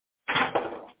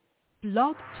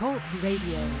Blog Talk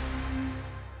Radio.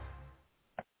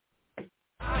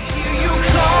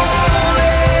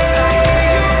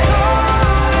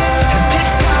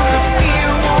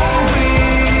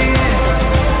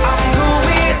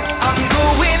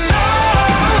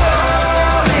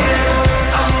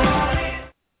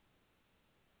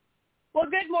 Well,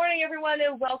 good morning, everyone,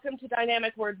 and welcome to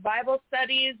Dynamic Word Bible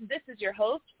Studies. This is your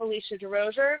host, Felicia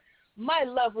DeRozier. My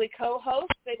lovely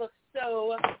co-hosts, they look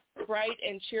so bright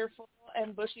and cheerful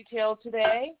and bushy-tailed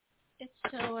today. It's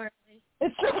so early.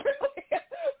 It's so early.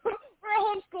 We're a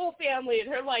homeschool family.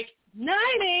 They're like 9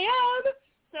 a.m.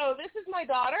 So this is my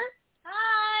daughter.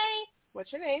 Hi.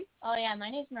 What's your name? Oh, yeah,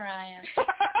 my name's Mariah.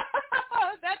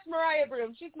 That's Mariah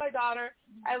Broom. She's my daughter.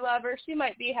 I love her. She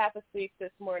might be half asleep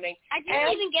this morning. I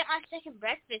didn't even get my second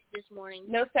breakfast this morning.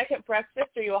 No second breakfast?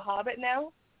 Are you a hobbit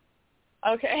now?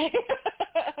 Okay.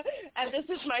 And this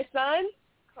is my son?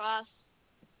 Cross,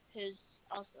 who's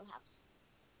also half asleep.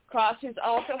 Cross, who's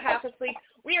also half asleep.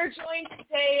 We are joined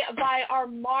today by our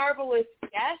marvelous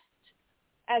guest,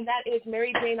 and that is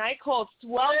MaryJane Eicholz.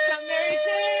 Welcome,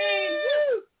 MaryJane!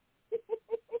 Woo!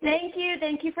 Thank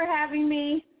you for having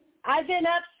me. I've been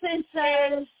up since 6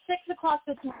 o'clock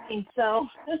this morning, so.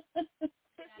 It's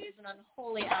been an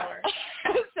unholy hour.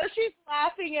 So she's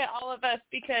laughing at all of us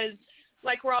because,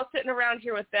 like, we're all sitting around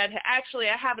here with bedhead. Actually,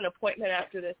 I have an appointment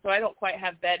after this, so I don't quite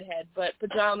have bedhead, but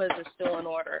pajamas are still in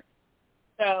order.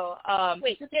 So,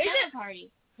 wait, so there's a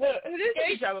party. It is a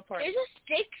pajama party. There's a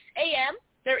 6 a.m.?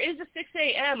 There is a 6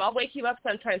 a.m. I'll wake you up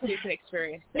sometime so you can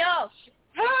experience it. No.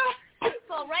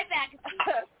 Fall right back.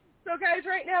 So, guys,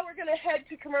 right now we're going to head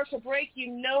to commercial break. You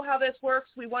know how this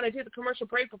works. We want to do the commercial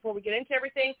break before we get into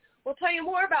everything. We'll tell you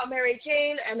more about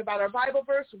MaryJane and about our Bible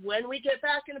verse when we get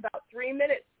back in about 3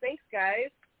 minutes. Thanks,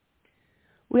 guys.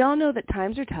 We all know that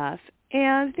times are tough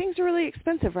and things are really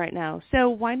expensive right now. So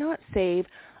why not save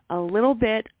a little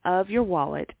bit of your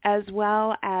wallet as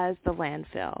well as the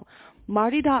landfill?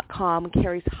 Marty.com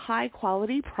carries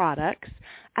high-quality products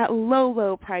at low,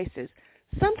 low prices,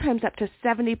 sometimes up to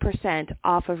 70%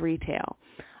 off of retail.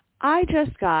 I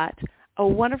just got a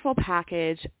wonderful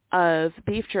package of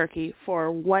beef jerky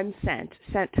for 1 cent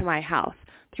sent to my house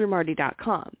through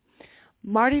Marty.com.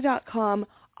 Marty.com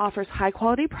offers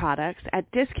high-quality products at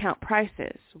discount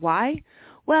prices. Why?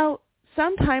 Well,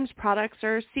 sometimes products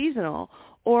are seasonal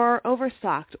or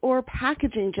overstocked or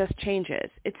packaging just changes.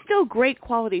 It's still great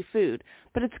quality food,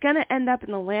 but it's going to end up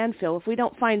in the landfill if we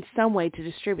don't find some way to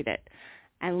distribute it.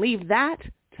 And leave that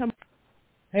to...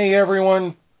 Hey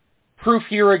everyone, Proof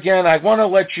here again. I want to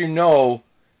let you know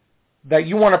that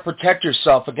you want to protect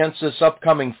yourself against this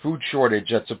upcoming food shortage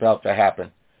that's about to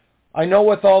happen. I know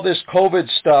with all this COVID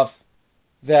stuff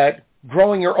that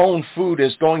growing your own food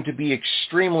is going to be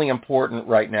extremely important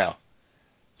right now.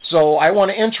 So I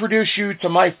want to introduce you to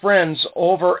my friends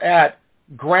over at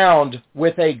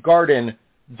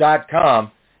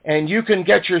groundwithagarden.com, and you can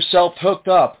get yourself hooked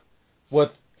up with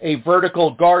a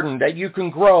vertical garden that you can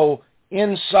grow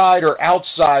inside or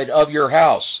outside of your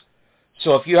house.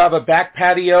 So if you have a back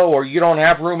patio or you don't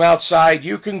have room outside,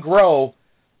 you can grow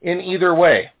in either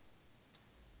way.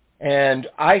 And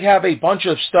I have a bunch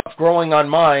of stuff growing on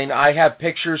mine. I have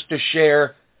pictures to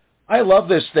share. I love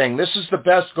this thing. This is the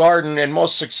best garden and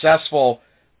most successful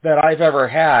that I've ever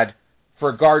had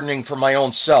for gardening for my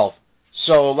own self.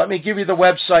 So let me give you the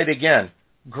website again,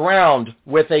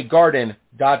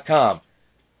 groundwithagarden.com.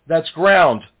 That's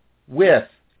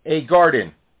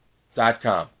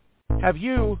groundwithagarden.com. Have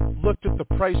you looked at the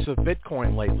price of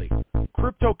Bitcoin lately?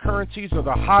 Cryptocurrencies are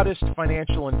the hottest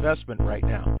financial investment right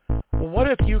now. Well, what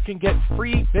if you can get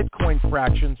free Bitcoin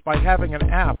fractions by having an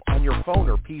app on your phone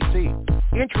or PC?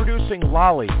 Introducing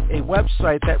Lolly, a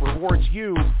website that rewards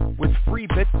you with free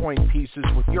Bitcoin pieces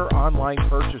with your online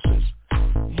purchases.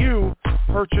 You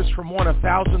purchase from one of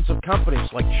thousands of companies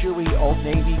like Chewy, Old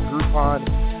Navy, Groupon,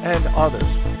 and others.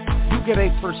 You get a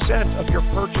 % of your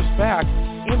purchase back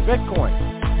in Bitcoin.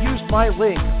 Use my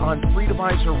link on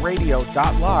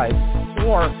freedomizerradio.live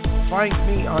or find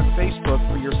me on Facebook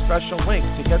for your special link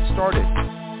to get started.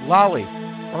 Lolly,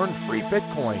 earn free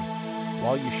Bitcoin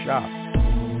while you shop.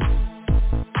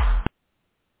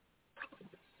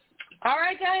 All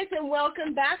right, guys, and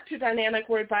welcome back to Dynamic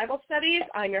Word Bible Studies.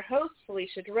 I'm your host,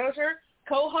 Felicia DeRozier.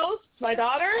 Co-host, my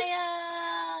daughter,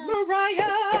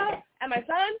 Mariah, and my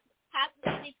son, Half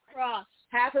asleep Cross.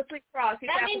 half asleep Cross. He's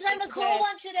That half means asleep I'm the cool today.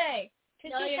 one today.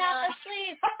 Because he's half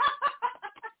asleep.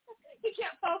 He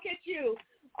can't poke at you.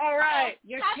 All right.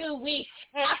 You're too weak.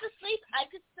 Half asleep, I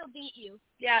could still beat you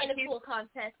in a cool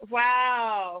contest.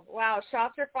 Wow.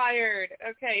 Shots are fired.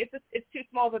 Okay, it's too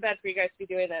small of a bed for you guys to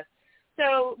be doing this.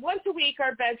 So once a week,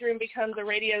 our bedroom becomes a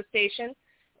radio station,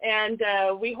 and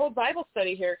we hold Bible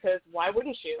study here because why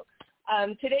wouldn't you?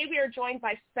 Today we are joined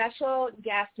by special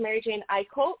guest MaryJane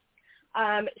Eicholz.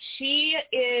 She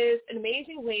is an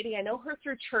amazing lady. I know her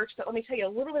through church, but let me tell you a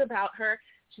little bit about her.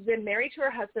 She's been married to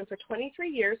her husband for 23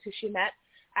 years, who she met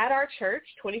at our church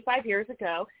 25 years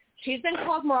ago. She's been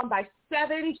called mom by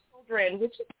 7 children,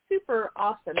 which is super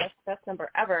awesome. That's the best number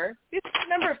ever. It's the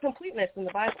number of completeness in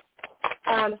the Bible.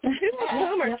 2 of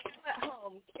whom are still at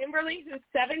home. Kimberly, who's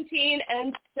 17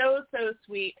 and so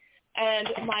sweet. And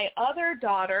my other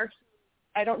daughter,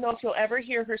 I don't know if you'll ever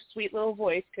hear her sweet little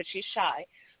voice because she's shy,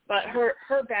 but her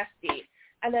bestie.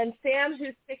 And then Sam,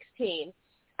 who's 16.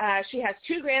 She has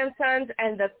 2 grandsons,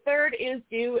 and the third is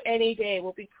due any day.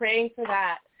 We'll be praying for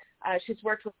that. She's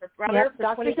worked with her brother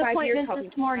for 25 years.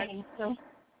 This morning. So.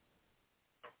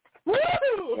 Woo!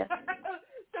 Yes.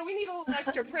 So we need a little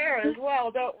extra prayer as well,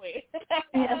 don't we?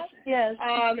 Yes. She does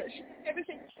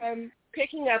everything from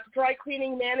picking up, dry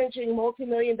cleaning, managing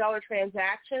multi-million-dollar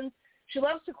transactions. She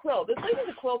loves to quilt. This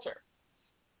lady's a quilter.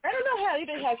 I don't know how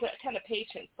anybody has that kind of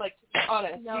patience, like, to be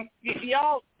honest. No.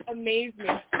 Y'all amaze me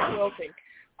with quilting.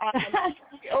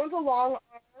 She owns a long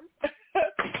arm,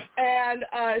 and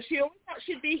she always thought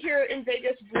she'd be here in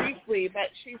Vegas briefly, but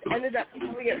she's ended up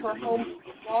calling it her home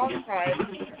for a long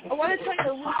time. I want to tell you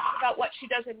a little bit about what she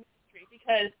does in ministry,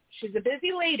 because she's a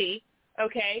busy lady,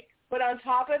 okay, but on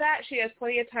top of that, she has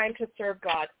plenty of time to serve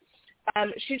God.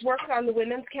 She's worked on the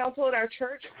Women's Council at our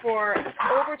church for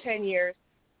over 10 years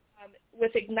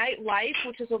with Ignite Life,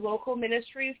 which is a local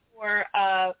ministry for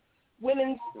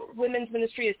women's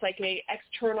ministry. It's like a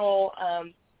external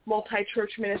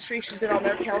multi-church ministry. She's been on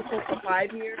their council for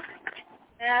 5 years.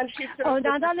 And she's served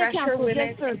not on the council, women.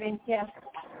 just serving, yes.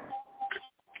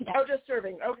 Oh, just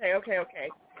serving. Okay.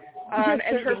 And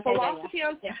her philosophy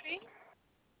on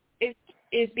serving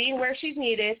is being where she's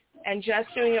needed and just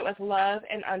doing it with love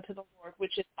and unto the Lord,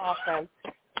 which is awesome.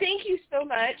 Thank you so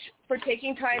much for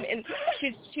taking time, and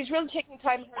she's really taking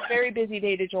time in her very busy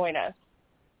day to join us.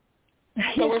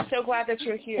 So we're so glad that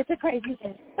you're here. It's a crazy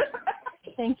day.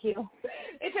 Thank you.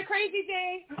 It's a crazy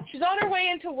day. She's on her way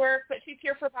into work, but she's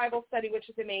here for Bible study, which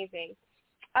is amazing.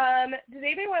 Does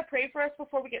anybody want to pray for us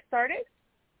before we get started?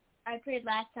 I prayed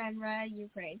last time, Raya. You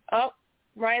prayed. Oh,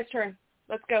 Raya's turn.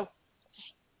 Let's go.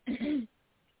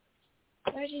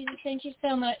 Lord Jesus, thank you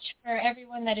so much for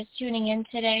everyone that is tuning in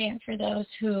today, and for those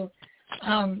who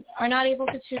are not able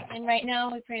to tune in right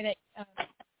now. We pray that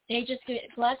they just get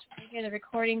blessed when they hear the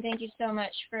recording. Thank you so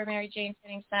much for MaryJane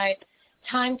setting aside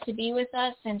time to be with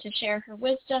us and to share her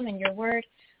wisdom and your word.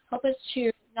 Help us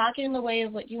to not get in the way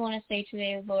of what you want to say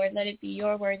today, Lord. Let it be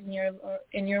your words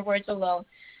and your words alone.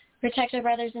 Protect our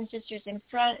brothers and sisters in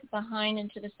front, behind,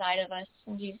 and to the side of us.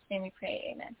 In Jesus' name we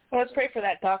pray, amen. Well, let's pray for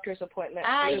that doctor's appointment.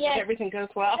 Yes. Everything goes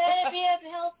well. Let it be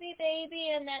a healthy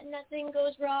baby and that nothing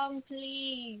goes wrong,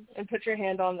 please. And put your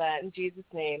hand on that in Jesus'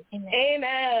 name.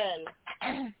 Amen.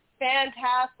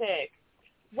 Fantastic.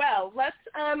 Well,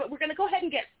 we're going to go ahead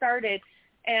and get started.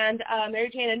 And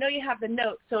MaryJane, I know you have the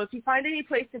notes, so if you find any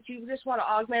place that you just want to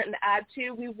augment and add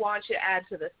to, we want you to add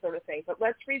to this sort of thing. But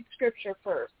let's read Scripture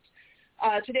first.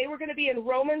 Today we're going to be in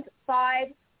Romans 5,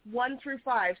 1 through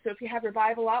 5. So if you have your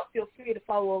Bible out, feel free to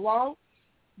follow along.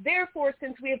 Therefore,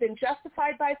 since we have been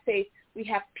justified by faith, we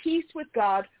have peace with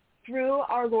God through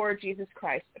our Lord Jesus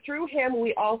Christ. Through him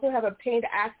we also have obtained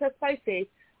access by faith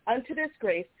unto this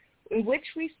grace in which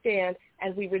we stand,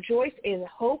 and we rejoice in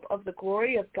hope of the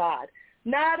glory of God.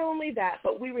 Not only that,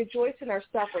 but we rejoice in our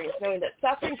sufferings, knowing that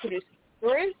suffering produces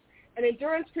endurance, and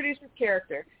endurance produces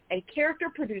character, and character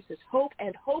produces hope,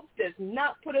 and hope does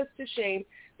not put us to shame,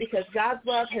 because God's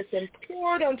love has been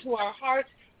poured onto our hearts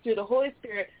through the Holy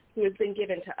Spirit who has been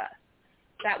given to us.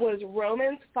 That was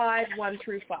Romans 5, 1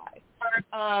 through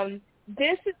 5.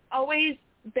 This has always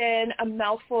been a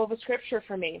mouthful of a scripture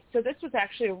for me, so this was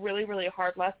actually a really, really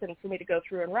hard lesson for me to go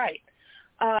through and write.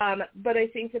 But I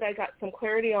think that I got some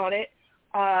clarity on it,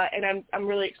 and I'm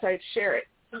really excited to share it.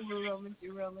 We're Romans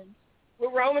through Romans.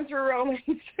 We're Romans through Romans.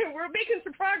 We're making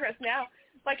some progress now.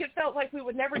 Like, it felt like we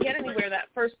would never get anywhere that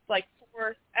first,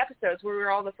 4 episodes where we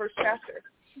were all in the first chapter.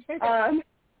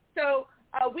 So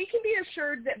we can be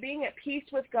assured that being at peace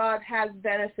with God has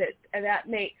benefits, and that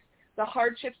makes the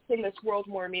hardships in this world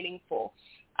more meaningful.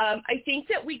 I think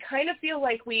that we kind of feel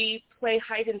like we play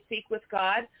hide and seek with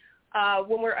God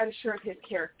when we're unsure of his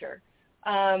character.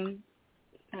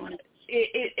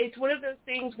 It's one of those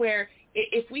things where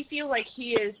if we feel like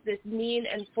he is this mean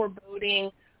and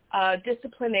foreboding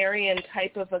disciplinarian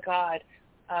type of a God,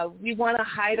 we want to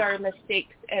hide our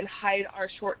mistakes and hide our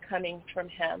shortcomings from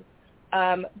him.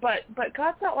 But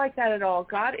God's not like that at all.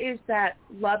 God is that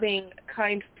loving,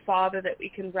 kind Father that we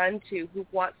can run to who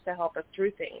wants to help us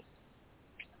through things.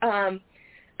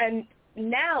 And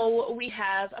now we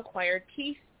have acquired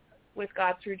peace with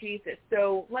God through Jesus.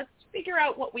 So let's figure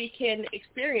out what we can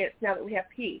experience now that we have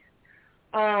peace.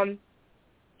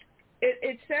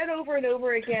 It's said over and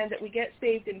over again that we get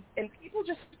saved, and people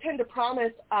just tend to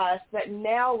promise us that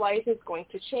now life is going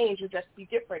to change or just be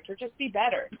different or just be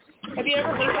better. Have you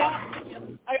ever heard that?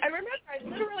 I remember I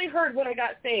literally heard when I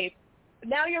got saved,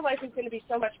 now your life is going to be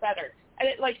so much better. And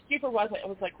it, like, super wasn't. It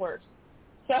was, like, worse.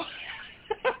 So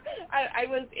I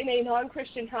was in a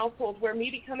non-Christian household where me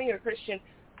becoming a Christian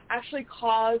actually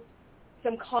caused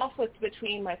some conflict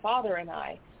between my father and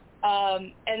I.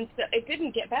 And so it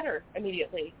didn't get better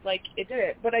immediately, like it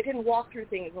didn't, but I didn't walk through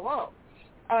things alone.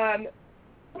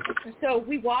 So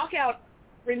we walk out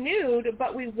renewed,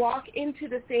 but we walk into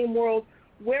the same world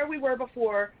where we were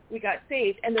before we got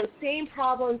saved, and those same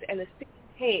problems and the same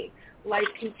pain. Life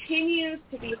continues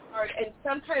to be hard, and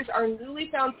sometimes our newly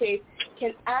found faith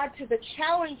can add to the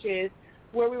challenges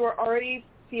where we were already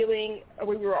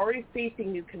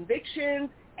facing new convictions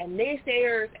and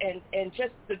naysayers and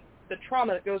just the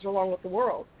trauma that goes along with the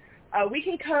world. We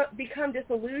can become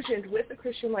disillusioned with the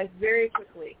Christian life very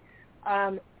quickly.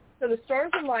 So the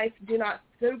storms in life do not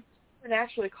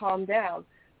supernaturally calm down.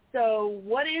 So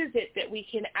what is it that we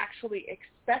can actually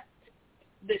expect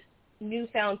this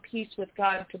newfound peace with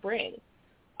God to bring?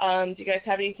 Do you guys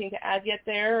have anything to add yet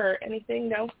there or anything?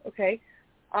 No? Okay.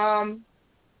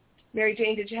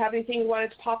 MaryJane, did you have anything you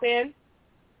wanted to pop in?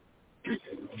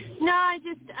 No, I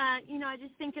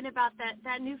just thinking about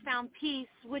that newfound peace,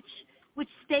 which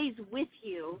stays with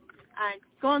you.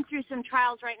 Going through some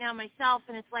trials right now myself,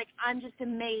 and it's like I'm just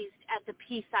amazed at the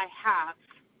peace I have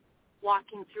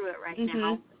walking through it right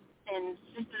now, and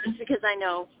just because I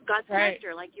know God's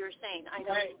character, like you were saying,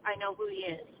 I know who He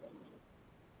is.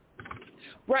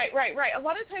 Right. A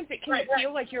lot of times it can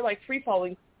feel like you're like free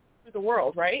falling through the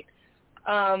world, right?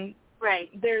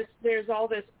 There's all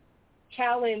this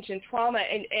challenge and trauma,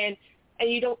 and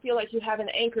you don't feel like you have an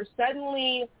anchor.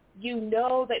 Suddenly you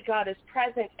know that God is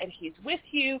present and He's with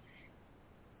you,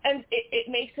 and it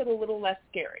makes it a little less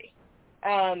scary.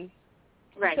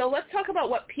 So let's talk about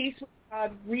what peace with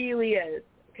God really is,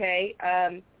 okay?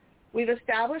 We've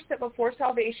established that before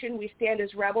salvation we stand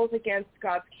as rebels against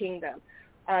God's kingdom.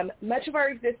 Much of our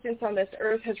existence on this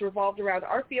earth has revolved around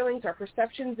our feelings, our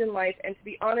perceptions in life, and to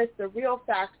be honest, the real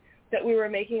fact that we were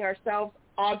making ourselves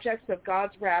objects of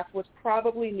God's wrath was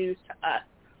probably news to us.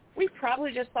 We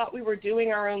probably just thought we were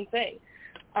doing our own thing.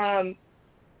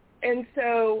 And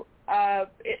so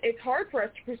it's hard for us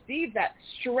to perceive that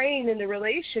strain in the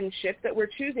relationship that we're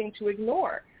choosing to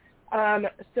ignore.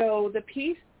 So the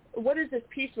peace, what is this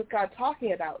peace with God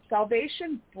talking about?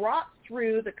 Salvation brought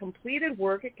through the completed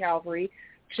work at Calvary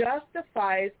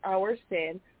justifies our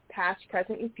sin, past,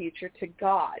 present, and future, to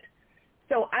God.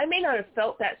 So I may not have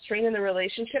felt that strain in the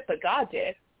relationship, but God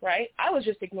did, right? I was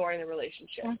just ignoring the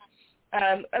relationship.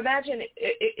 Imagine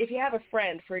if you have a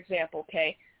friend, for example,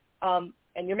 okay, and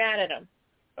you're mad at them,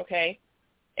 okay,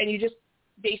 and you just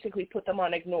basically put them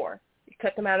on ignore. You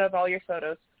cut them out of all your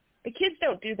photos. The kids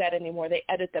don't do that anymore. They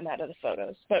edit them out of the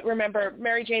photos. But remember,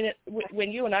 MaryJane,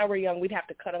 when you and I were young, we'd have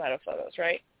to cut them out of photos,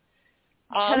 right?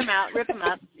 Cut them out, rip them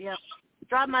up, yep.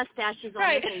 Draw mustaches on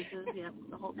their faces, yep,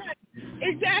 the whole thing.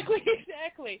 Exactly.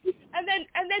 And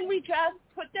then we just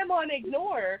put them on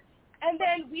ignore, and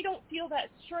then we don't feel that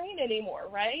strain anymore,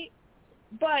 right?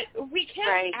 But we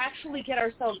can't actually get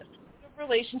ourselves into a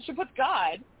relationship with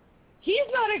God. He's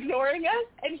not ignoring us,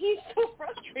 and He's so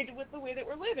frustrated with the way that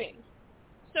we're living.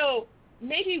 So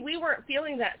maybe we weren't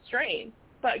feeling that strain,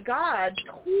 but God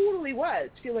totally was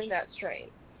feeling that strain.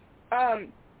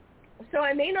 So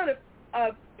I may not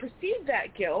have perceived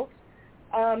that guilt,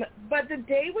 but the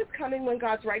day was coming when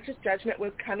God's righteous judgment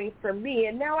was coming for me,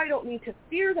 and now I don't need to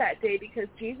fear that day because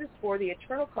Jesus bore the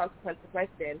eternal consequence of my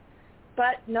sin,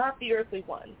 but not the earthly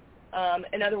one.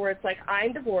 In other words, like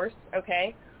I'm divorced,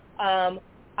 okay?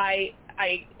 I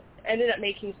ended up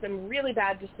making some really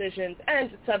bad decisions and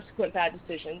subsequent bad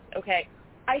decisions, okay?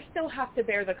 I still have to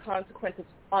bear the consequences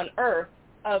on earth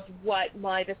of what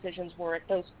my decisions were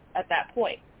at that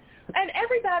point. And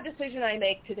every bad decision I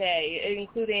make today,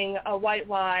 including a white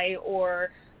lie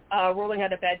or rolling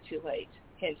out of bed too late,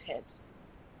 hint, hint.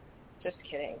 Just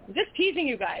kidding. I'm just teasing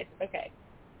you guys. Okay.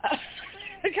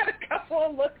 I got a couple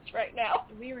of looks right now.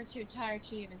 We were too tired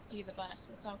to even see the bus.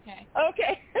 It's okay.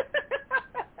 Okay.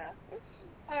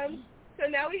 So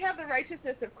now we have the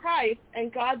righteousness of Christ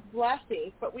and God's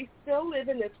blessings, but we still live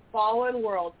in this fallen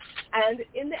world and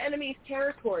in the enemy's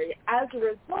territory. As a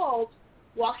result,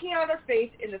 walking out our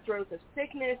faith in the throes of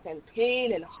sickness and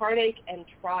pain and heartache and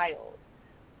trials.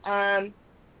 John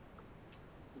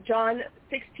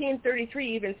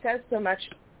 16:33 even says so much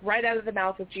right out of the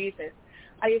mouth of Jesus.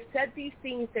 I have said these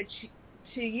things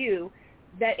to you,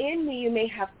 that in me you may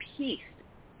have peace.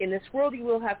 In this world you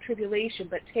will have tribulation,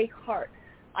 but take heart.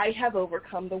 I have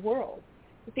overcome the world.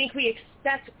 I think we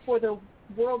expect for the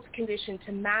world's condition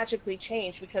to magically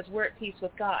change because we're at peace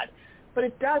with God, but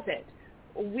it doesn't.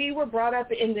 We were brought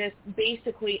up in this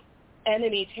basically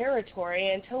enemy territory.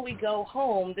 Until we go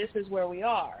home, this is where we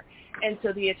are. And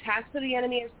so the attacks of the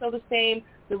enemy are still the same.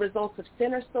 The results of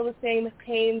sin are still the same.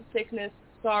 Pain, sickness,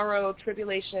 sorrow,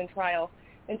 tribulation, and trial.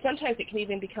 And sometimes it can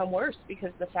even become worse because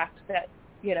of the fact that,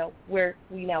 we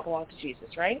now belong to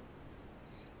Jesus, right?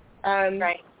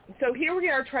 Right. So here we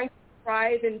are trying to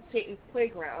thrive in Satan's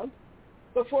playground.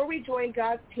 Before we joined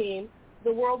God's team,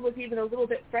 the world was even a little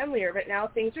bit friendlier, but now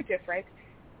things are different.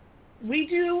 We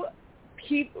do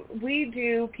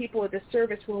people a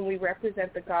disservice when we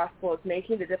represent the gospel as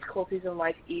making the difficulties in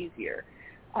life easier.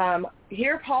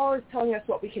 Here Paul is telling us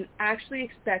what we can actually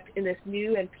expect in this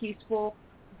new and peaceful,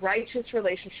 righteous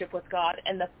relationship with God.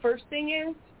 And the first thing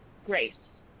is grace.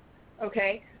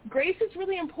 Okay? Grace is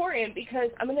really important because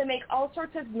I'm going to make all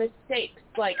sorts of mistakes.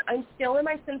 Like, I'm still in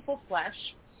my sinful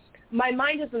flesh. My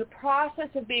mind is in the process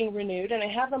of being renewed, and I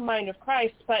have the mind of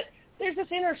Christ, but there's this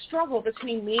inner struggle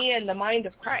between me and the mind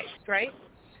of Christ, right?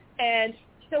 And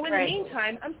so in the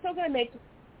meantime, I'm still going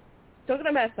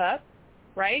to mess up,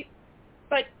 right?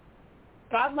 But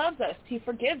God loves us. He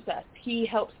forgives us. He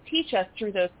helps teach us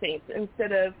through those things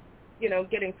instead of,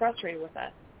 getting frustrated with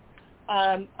us.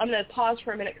 I'm going to pause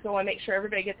for a minute because I want to make sure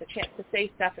everybody gets a chance to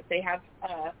say stuff if they have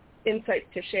insights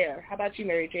to share. How about you,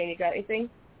 MaryJane? You got anything?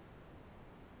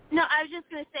 No, I was just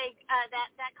going to say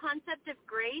that concept of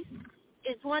grace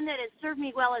is one that has served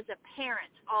me well as a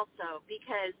parent also,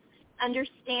 because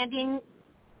understanding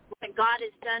what God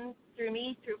has done for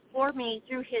me,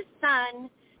 through his son,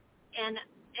 and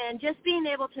just being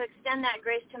able to extend that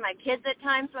grace to my kids at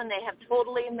times when they have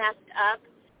totally messed up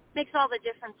makes all the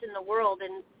difference in the world.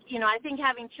 And, I think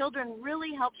having children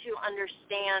really helps you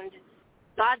understand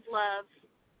God's love,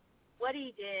 what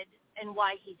he did, and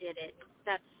why he did it.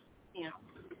 That's,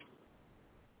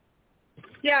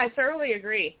 Yeah, I thoroughly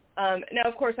agree. Now,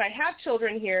 of course, I have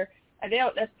children here, and they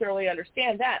don't necessarily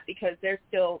understand that because they're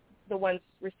still the ones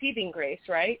receiving grace,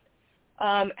 right?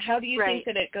 How do you think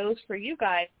that it goes for you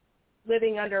guys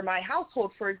living under my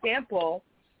household, for example,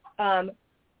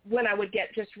 when I would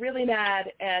get just really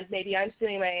mad and maybe I'm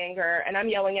stealing my anger and I'm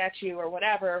yelling at you or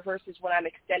whatever versus when I'm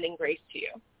extending grace to you?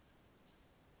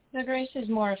 The grace is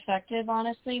more effective,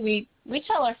 honestly. We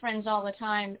tell our friends all the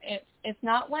time, it's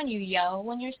not when you yell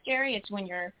when you're scary, it's when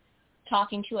you're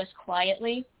talking to us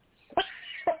quietly.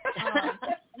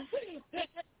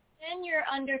 Then you're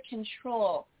under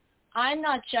control. I'm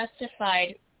not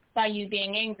justified by you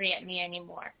being angry at me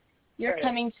anymore. You're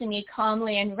coming to me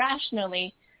calmly and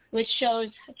rationally, which shows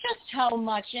just how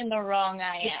much in the wrong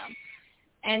I am.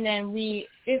 And then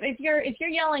if you're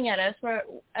yelling at us, we're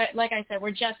like I said,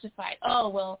 we're justified. Oh,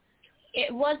 well,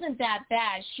 it wasn't that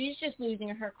bad. She's just losing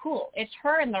her cool. It's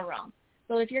her in the wrong.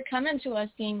 So if you're coming to us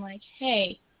being like,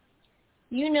 hey,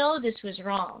 this was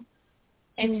wrong,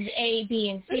 and A, B,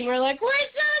 and C, we're like, we're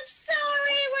so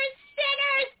sorry. We're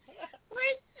sinners.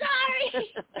 We're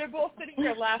sorry. They're both sitting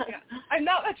here laughing. I'm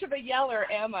not much of a yeller,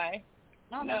 am I?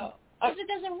 No. Because it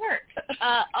doesn't work.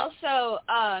 Also,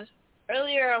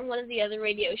 earlier on one of the other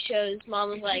radio shows, Mom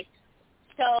was like,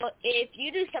 so if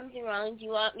you do something wrong, do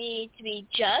you want me to be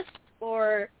just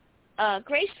or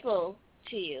graceful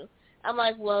to you? I'm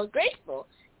like, well, graceful.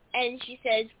 And she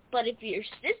says, but if your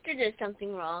sister does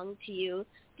something wrong to you,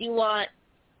 do you want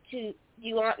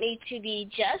me to be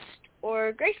just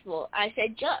or graceful? I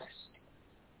said just.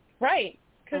 Right,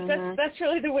 because that's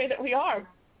really the way that we are.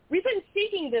 We've been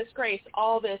seeking this grace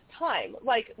all this time.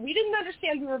 Like, we didn't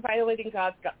understand we were violating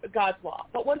God's law.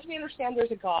 But once we understand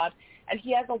there's a God, and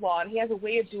he has a law, and he has a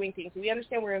way of doing things, and we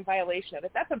understand we're in violation of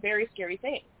it, that's a very scary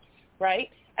thing, right?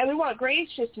 And we want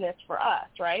graciousness for us,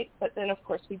 right? But then, of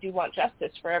course, we do want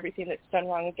justice for everything that's done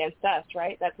wrong against us,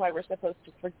 right? That's why we're supposed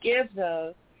to forgive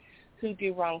those who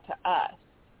do wrong to us.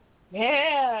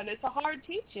 Man, it's a hard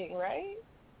teaching, right?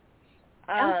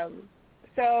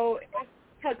 So,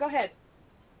 go ahead.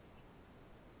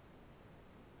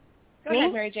 Go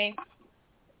ahead, MaryJane.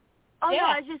 Oh, yeah.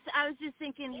 No, I was just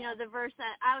thinking, the verse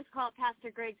that I always call it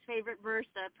Pastor Greg's favorite verse,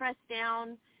 pressed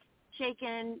down,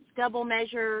 shaken, double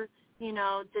measure,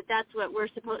 that's what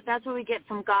we get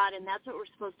from God, and that's what we're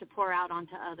supposed to pour out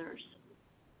onto others.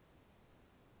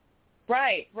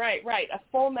 Right. A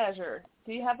full measure.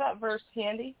 Do you have that verse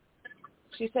handy?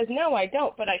 She says, no, I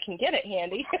don't, but I can get it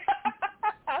handy.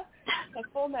 a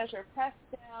full measure, pressed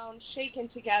down, shaken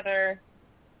together.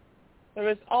 There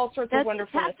was all sorts of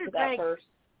wonderfulness to that verse.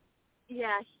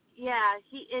 Yeah.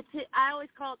 I always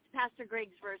call it Pastor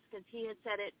Greg's verse because he had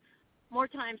said it more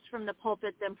times from the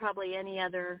pulpit than probably any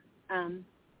other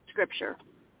scripture.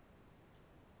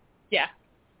 Yeah.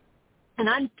 And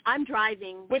I'm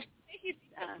driving. Which would make you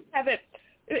have it.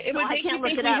 It would make you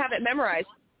think we have it memorized.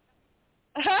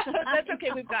 That's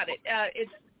okay. We've got it.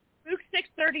 It's Luke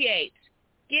 6:38.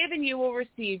 Give and you will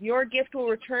receive. Your gift will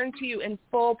return to you in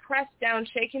full, pressed down,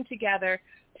 shaken together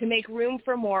to make room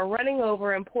for more, running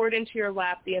over and poured into your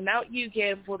lap. The amount you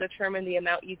give will determine the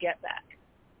amount you get back.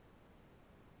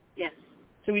 Yes.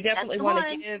 So we definitely want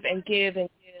to give and give and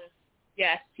give.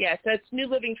 Yes. That's New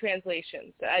Living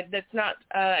Translation. That's not,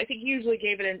 I think you usually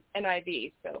gave it an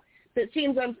NIV. So if it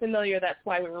seems unfamiliar, that's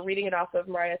why we were reading it off of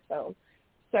Mariah's phone.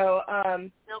 So,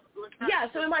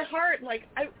 so in my heart, like,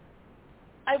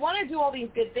 I want to do all these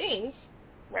good things,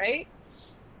 right?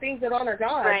 Things that honor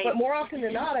God. Right. But more often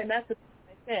than not, I mess with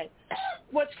my sin.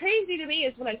 What's crazy to me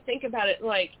is when I think about it,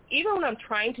 like, even when I'm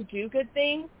trying to do good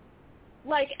things,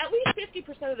 like, at least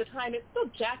 50% of the time, it's still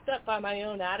jacked up by my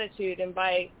own attitude and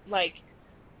by, like,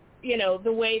 you know,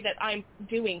 the way that I'm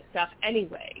doing stuff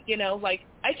anyway. You know, like,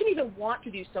 I can even want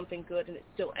to do something good and it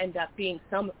still end up being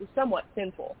somewhat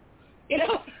sinful. You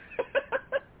know?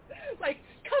 Like,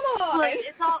 come on. Look,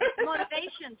 it's all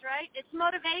motivations, right? It's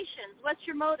motivations. What's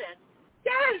your motive?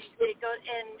 Yes.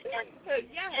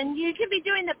 And you could be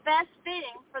doing the best thing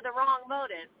for the wrong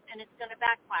motive, and it's going to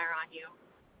backfire on you.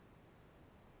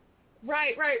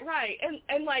 Right.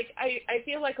 And like, I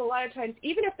feel like a lot of times,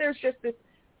 even if there's just this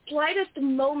slightest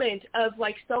moment of,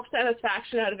 like,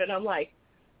 self-satisfaction out of it, I'm like,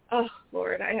 oh,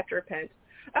 Lord, I have to repent.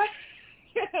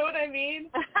 You know what I mean?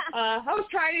 I was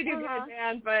trying to do good,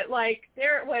 man, but, like,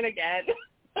 there it went again.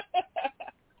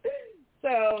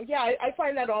 So, yeah, I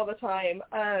find that all the time.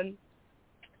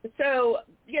 So,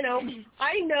 you know,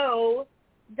 I know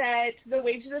that the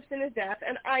wages of sin is death,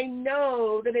 and I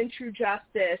know that in true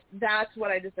justice, that's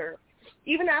what I deserve.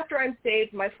 Even after I'm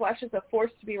saved, my flesh is a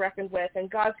force to be reckoned with, and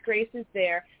God's grace is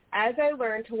there. As I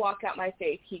learn to walk out my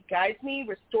faith, he guides me,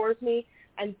 restores me,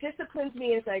 and disciplines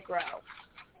me as I grow.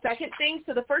 Second thing,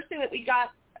 so the first thing that we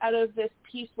got out of this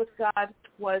peace with God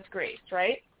was grace,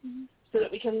 right? Mm-hmm. So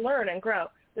that we can learn and grow.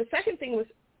 The second thing was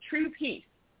true peace,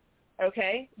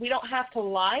 okay? We don't have to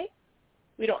lie.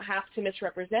 We don't have to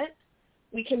misrepresent.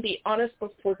 We can be honest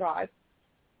before God.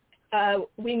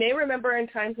 We may remember in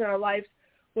times in our lives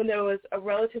when there was a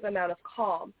relative amount of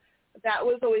calm. That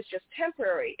was always just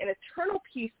temporary. An eternal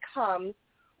peace comes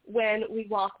when we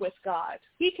walk with God.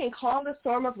 He can calm the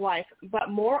storm of life, but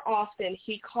more often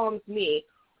he calms me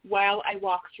while I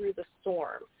walk through the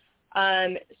storm.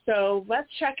 So let's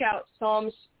check out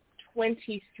Psalms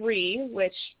 23,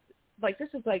 which, like, this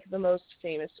is like the most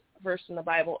famous verse in the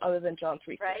Bible other than John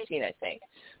 3:16, right. I think.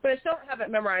 But I still don't have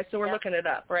it memorized, so we're looking it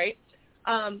up, right?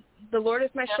 The Lord is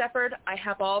my shepherd. I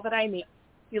have all that I need.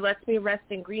 He lets me rest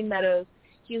in green meadows.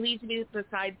 He leads me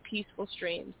beside peaceful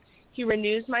streams. He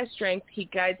renews my strength. He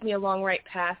guides me along right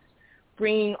paths,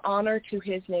 bringing honor to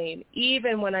his name.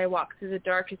 Even when I walk through the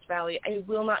darkest valley, I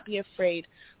will not be afraid,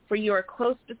 for you are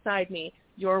close beside me.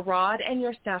 Your rod and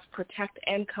your staff protect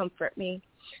and comfort me.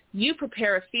 You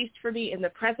prepare a feast for me in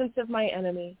the presence of my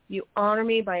enemy. You honor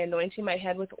me by anointing my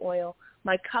head with oil.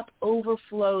 My cup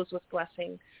overflows with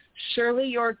blessing. Surely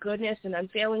your goodness and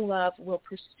unfailing love will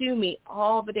pursue me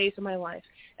all the days of my life,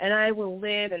 and I will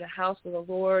live in the house of the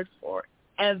Lord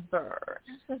forever.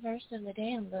 That's the verse of the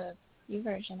day in the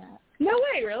YouVersion app. No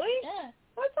way, really? Yeah.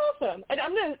 That's awesome. And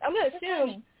I'm gonna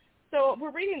assume. So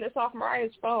we're reading this off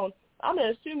Mariah's phone. I'm gonna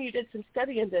assume you did some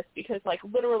study in this because, like,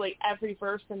 literally every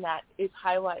verse in that is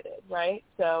highlighted, right?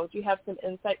 So do you have some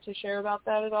insight to share about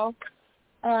that at all?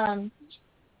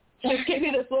 Just give me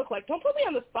this look like, don't put me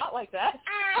on the spot like that.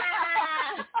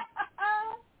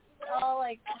 It's all,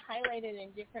 like, highlighted in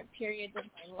different periods of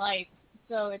my life.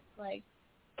 So it's like,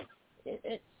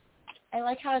 it's I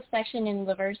like how it's sectioned in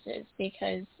the verses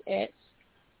because it's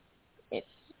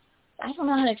I don't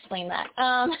know how to explain that.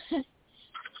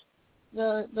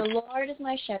 The Lord is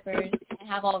my shepherd. I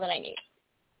have all that I need.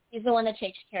 He's the one that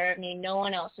takes care of me. No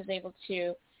one else is able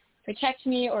to protect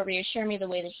me or reassure me the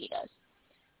way that he does.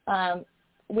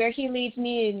 Where he leads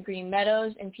me in green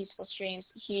meadows and peaceful streams,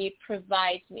 he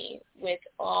provides me with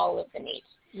all of the needs.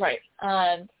 Right.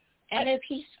 And it's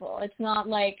peaceful. It's not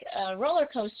like a roller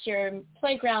coaster,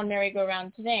 playground,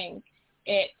 merry-go-round thing.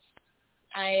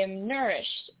 I am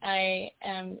nourished. I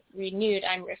am renewed.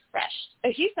 I'm refreshed.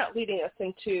 And he's not leading us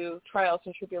into trials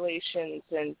and tribulations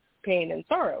and pain and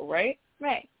sorrow, right?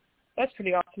 Right. That's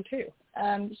pretty awesome, too.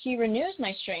 he renews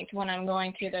my strength when I'm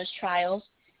going through those trials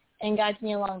and guides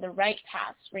me along the right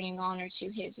paths, bringing honor to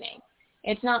his name.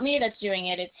 It's not me that's doing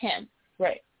it, it's him.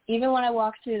 Right. Even when I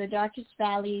walk through the darkest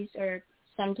valleys, or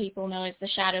some people know as the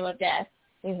shadow of death,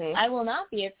 I will not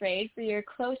be afraid, for you're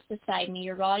close beside me.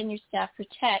 Your rod and your staff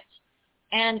protect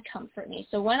and comfort me.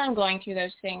 So when I'm going through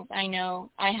those things, I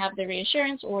know I have the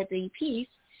reassurance or the peace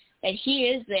that he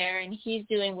is there and he's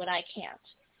doing what I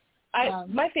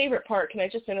can't. My favorite part, can I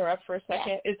just interrupt for a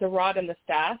second, is the rod and the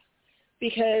staff,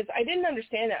 because I didn't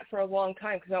understand that for a long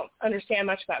time because I don't understand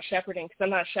much about shepherding because I'm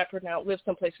not a shepherd now. I live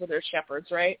someplace where there's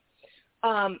shepherds, right?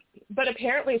 But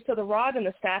apparently, so the rod and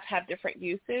the staff have different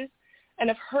uses, and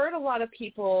I've heard a lot of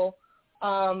people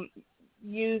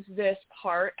use this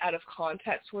part out of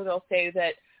context where they'll say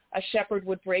that a shepherd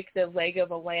would break the leg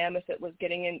of a lamb if it was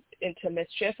getting into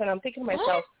mischief, and I'm thinking to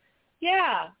myself,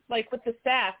 yeah, like with the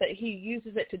staff, that he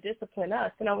uses it to discipline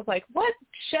us. And I was like, what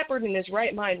shepherd in his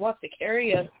right mind wants to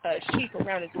carry a sheep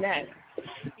around his neck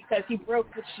because he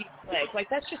broke the sheep's leg? Like,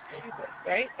 that's just stupid,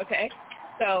 right? Okay.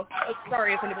 So,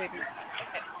 sorry if anybody...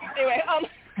 Okay. Anyway, I'm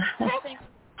stepping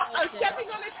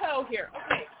on a toe here.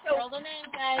 Okay, so... Roll them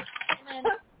in, guys.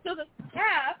 So the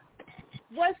staff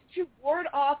was to ward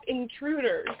off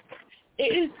intruders.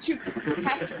 It is to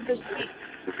protect the sheep.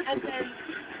 And then,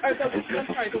 the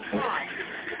rod.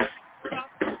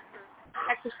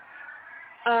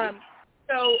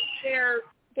 So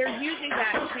they're using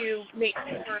that to make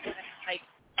sure that,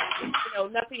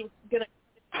 like, nothing's gonna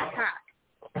attack.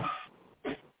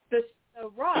 The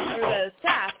rod or the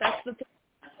staff, that's the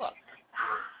hook,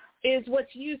 is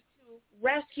what's used to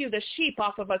rescue the sheep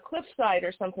off of a cliffside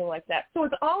or something like that. So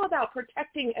it's all about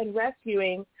protecting and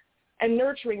rescuing and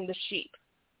nurturing the sheep.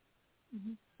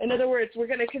 In other words, we're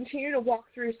going to continue to walk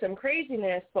through some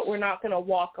craziness, but we're not going to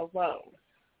walk alone.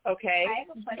 Okay? I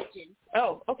have a question.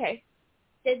 Oh, okay.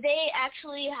 Did they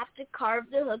actually have to carve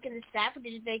the hook in the staff, or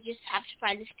did they just have to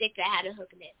find a stick that had a hook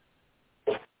in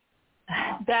it?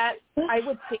 That, I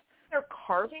would think they're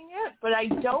carving it, but I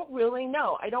don't really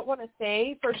know. I don't want to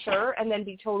say for sure and then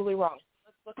be totally wrong.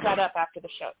 Let's look that up after the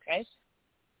show, okay?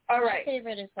 All right. My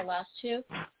favorite is the last two.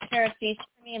 Prepare a feast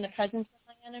for me in the presence of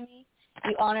my enemy.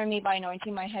 You honor me by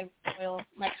anointing my head with oil.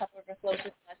 My cup overflows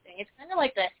with blessing. It's kind of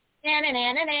like the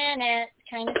na-na-na-na-na-na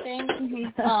kind of thing.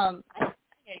 I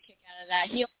get a kick out of that.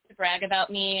 He likes to brag about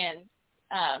me and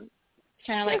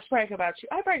kind of like... brag about you.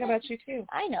 I brag about you, too.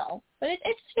 I know, but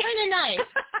it's kind of nice.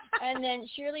 And then,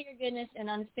 surely your goodness and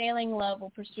unfailing love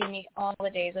will pursue me all the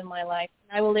days of my life,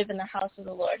 and I will live in the house of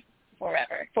the Lord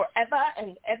forever. Forever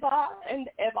and ever and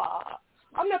ever.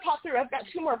 I'm going to pop through. I've got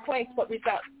 2 more points, but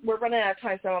we're running out of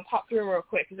time, so I'm going to pop through them real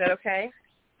quick. Is that okay?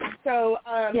 So,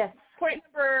 yes. Point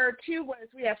number 2 was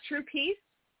we have true peace.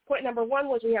 Point number 1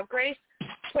 was we have grace.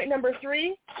 Point number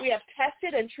 3, we have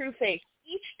tested and true faith.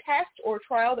 Each test or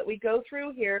trial that we go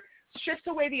through here strips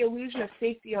away the illusion of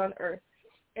safety on earth.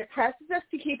 It presses us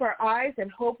to keep our eyes and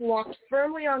hope locked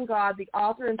firmly on God, the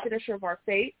author and finisher of our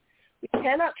faith. We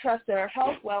cannot trust in our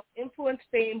health, wealth, influence,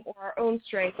 fame, or our own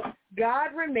strength.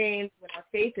 God remains when our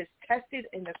faith is tested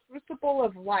in the crucible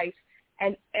of life,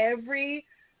 and every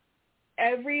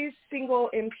single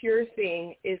impure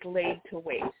thing is laid to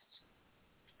waste.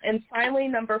 And finally,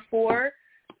 number 4,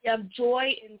 we have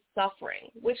joy in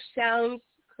suffering, which sounds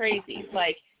crazy.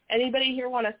 Like, anybody here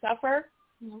want to suffer?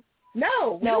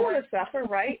 No, we don't want to suffer,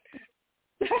 right?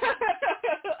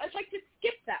 I'd like to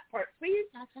skip that part, please.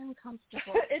 That's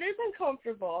uncomfortable. It is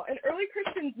uncomfortable. And early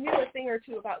Christians knew a thing or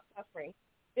two about suffering.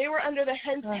 They were under the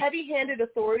heavy-handed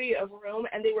authority of Rome,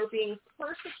 and they were being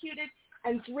persecuted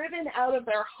and driven out of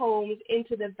their homes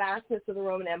into the vastness of the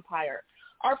Roman Empire.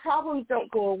 Our problems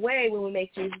don't go away when we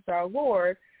make Jesus our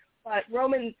Lord, but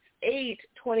Romans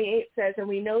 8:28 says, and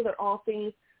we know that all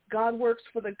things God works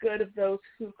for the good of those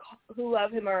who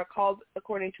love him are called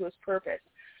according to his purpose.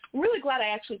 I'm really glad I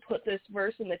actually put this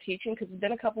verse in the teaching because it's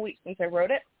been a couple weeks since I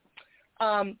wrote it.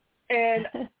 And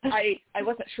I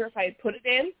wasn't sure if I had put it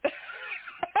in.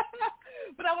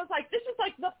 But I was like, this is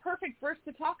like the perfect verse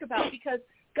to talk about because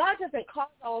God doesn't cause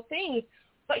all things,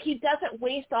 but he doesn't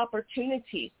waste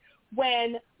opportunities.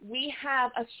 When we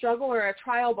have a struggle or a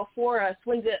trial before us,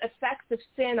 when the effects of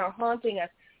sin are haunting us,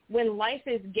 when life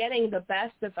is getting the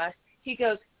best of us, he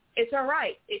goes, it's all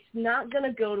right. It's not going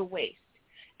to go to waste.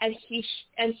 And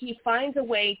he finds a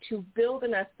way to build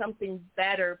in us something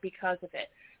better because of it.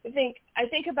 I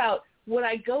think about when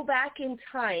I go back in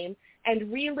time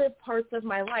and relive parts of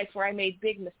my life where I made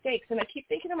big mistakes, and I keep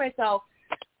thinking to myself,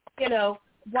 while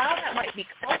that might be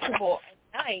comfortable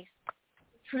and nice,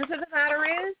 the truth of the matter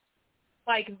is,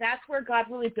 like, that's where God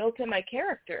really built in my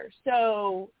character.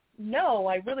 So no,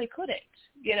 I really couldn't.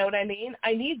 You know what I mean?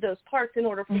 I need those parts in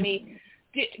order for me.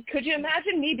 Could you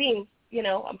imagine me being,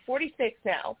 I'm 46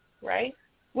 now, right,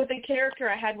 with a character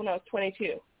I had when I was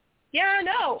 22? Yeah,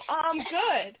 no, I'm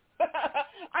good.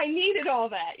 I needed all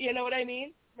that. You know what I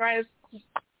mean? Mariah's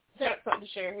got something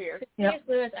to share here. C.S.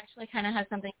 Lewis actually kind of has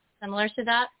something similar to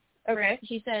that. Okay.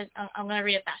 He says, I'm going to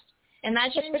read it fast.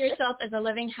 Imagine yourself as a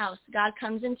living house. God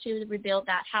comes in to rebuild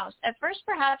that house. At first,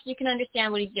 perhaps you can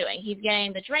understand what he's doing. He's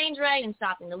getting the drains right and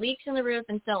stopping the leaks in the roof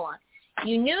and so on.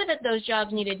 You knew that those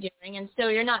jobs needed doing, and so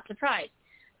you're not surprised.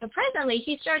 But presently,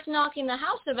 he starts knocking the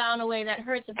house about in a way that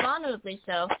hurts abominably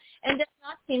so and does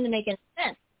not seem to make any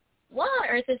sense. What on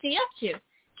earth is he up to?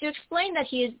 To explain that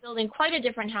he is building quite a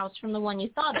different house from the one you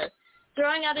thought of,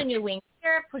 throwing out a new wing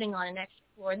here, putting on an extra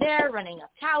floor there, running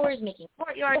up towers, making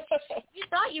courtyards. You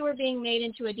thought you were being made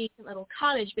into a decent little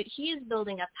cottage, but he is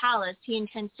building a palace he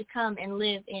intends to come and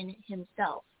live in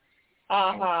himself.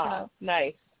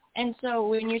 Nice. And so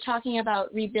when you're talking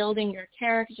about rebuilding your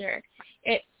character,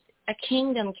 it's a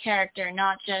kingdom character,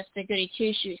 not just a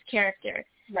goody-two-shoes character.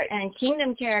 Right. And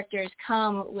kingdom characters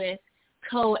come with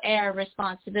co-heir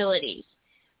responsibilities.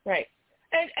 Right.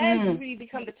 And as we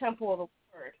become the temple of the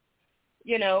Lord,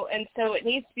 and so it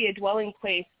needs to be a dwelling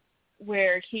place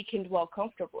where he can dwell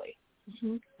comfortably.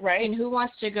 Mm-hmm. Right? And who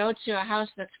wants to go to a house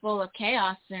that's full of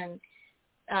chaos and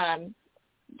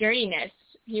dirtiness?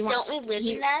 Don't we live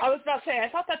in that? I was about to say, I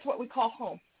thought that's what we call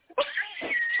home.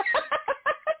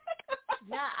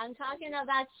 Yeah, I'm talking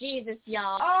about Jesus,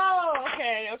 y'all. Oh,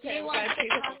 okay. He wants to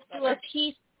come to a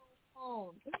peaceful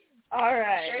home. All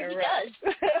right. Sure he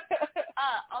does.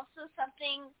 Also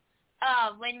something,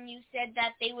 when you said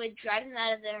that they would drive them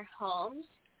out of their homes,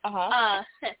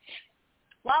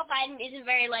 while Biden isn't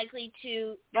very likely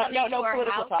to come no into our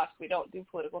political house. talk. We don't do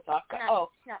political talk.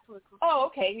 It's not political. Oh,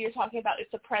 okay. You're talking about if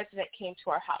the president came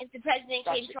to our house. If the president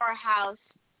came to our house,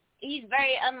 he's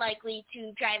very unlikely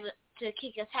to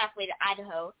kick us halfway to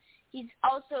Idaho. He's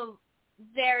also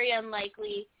very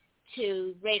unlikely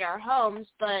to raid our homes,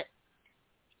 but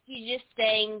he's just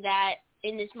saying that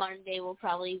in this modern day we'll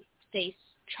probably face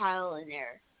trial and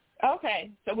error.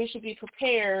 Okay, so we should be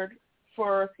prepared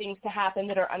for things to happen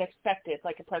that are unexpected,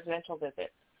 like a presidential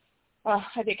visit. Oh,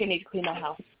 I think I need to clean my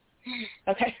house.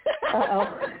 Okay.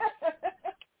 Uh-oh.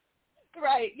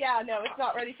 Right, yeah, no, it's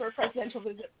not ready for a presidential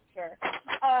visit for sure.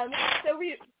 So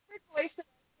we rejoice that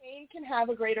pain can have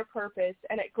a greater purpose,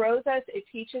 and it grows us, it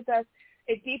teaches us,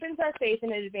 it deepens our faith,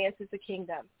 and it advances the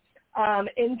kingdom.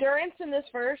 Endurance in this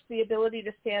verse, the ability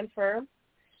to stand firm.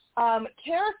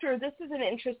 Character, this is an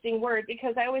interesting word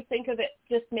because I always think of it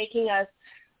just making us,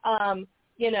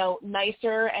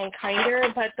 nicer and kinder,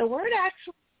 but the word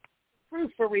actually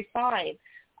proof or refine.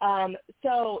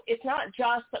 So it's not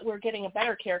just that we're getting a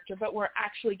better character, but we're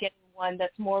actually getting one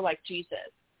that's more like Jesus.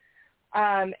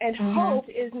 And hope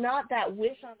is not that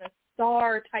wish on a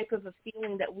star type of a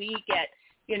feeling that we get,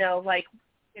 like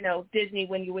Disney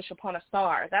when you wish upon a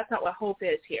star. That's not what hope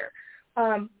is here.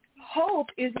 Hope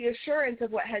is the assurance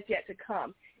of what has yet to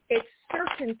come. It's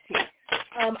certainty.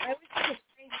 I always think it's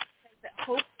strange that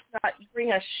hope does not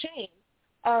bring us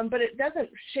shame, but it doesn't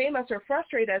shame us or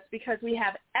frustrate us because we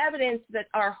have evidence that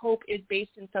our hope is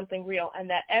based in something real, and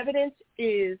that evidence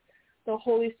is the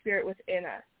Holy Spirit within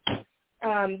us.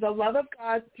 The love of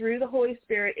God through the Holy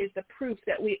Spirit is the proof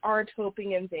that we aren't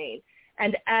hoping in vain.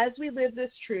 And as we live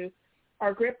this truth,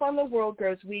 our grip on the world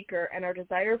grows weaker, and our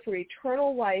desire for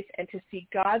eternal life and to see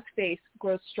God's face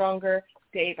grows stronger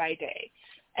day by day.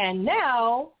 And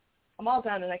now, I'm all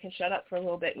done, and I can shut up for a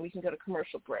little bit, and we can go to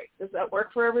commercial break. Does that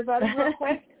work for everybody real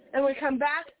quick? And when we come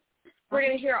back, we're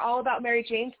going to hear all about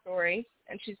MaryJane's story,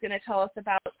 and she's going to tell us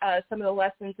about some of the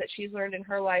lessons that she's learned in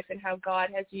her life and how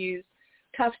God has used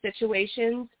tough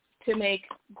situations to make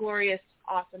glorious,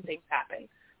 awesome things happen.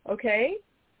 Okay?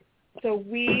 So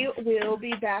we will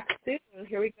be back soon.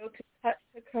 Here we go to cut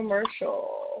to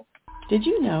commercial. Did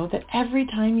you know that every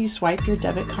time you swipe your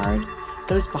debit card,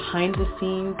 those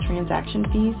behind-the-scenes transaction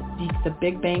fees make the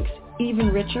big banks even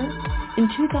richer? In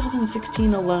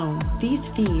 2016 alone, these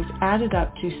fees added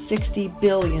up to $60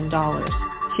 billion.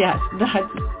 Yes, that's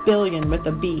billion with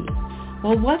a B.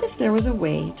 Well, what if there was a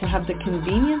way to have the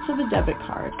convenience of a debit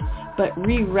card, but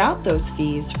reroute those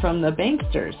fees from the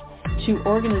banksters to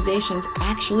organizations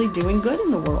actually doing good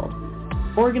in the world?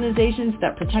 Organizations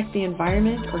that protect the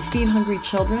environment or feed hungry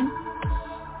children?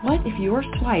 What if your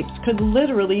swipes could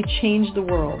literally change the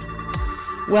world?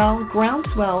 Well,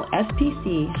 Groundswell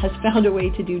SPC has found a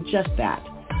way to do just that.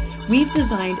 We've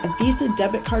designed a Visa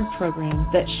debit card program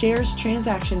that shares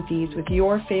transaction fees with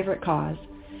your favorite cause.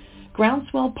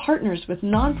 Groundswell partners with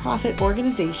nonprofit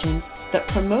organizations that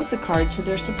promote the card to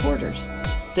their supporters.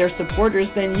 Their supporters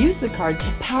then use the card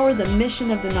to power the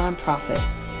mission of the nonprofit.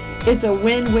 It's a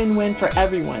win-win-win for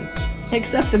everyone,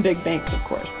 except the big banks, of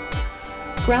course.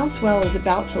 Groundswell is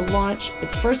about to launch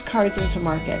its first cards into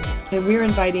market, and we're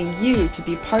inviting you to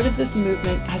be part of this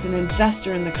movement as an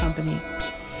investor in the company.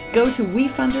 Go to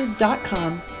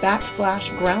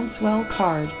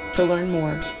WeFunder.com/groundswellcard to learn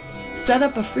more. Set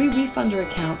up a free WeFunder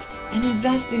account and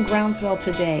invest in Groundswell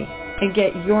today and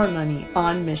get your money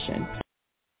on mission.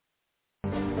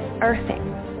 Earthing,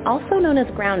 also known as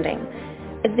grounding,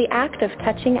 is the act of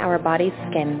touching our body's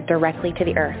skin directly to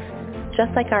the earth,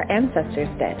 just like our ancestors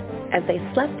did as they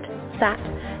slept, sat,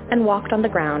 and walked on the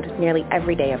ground nearly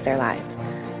every day of their lives.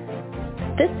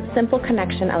 This simple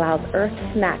connection allows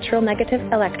Earth's natural negative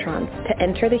electrons to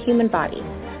enter the human body,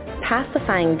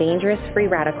 pacifying dangerous free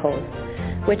radicals,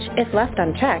 which, if left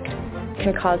unchecked,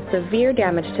 can cause severe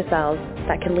damage to cells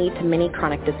that can lead to many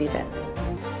chronic diseases.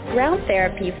 Ground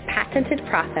Therapy's patented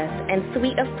process and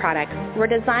suite of products were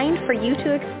designed for you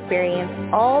to experience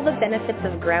all the benefits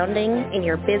of grounding in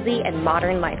your busy and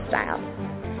modern lifestyle.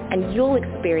 And you'll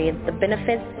experience the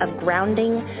benefits of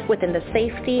grounding within the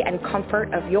safety and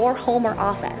comfort of your home or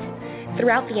office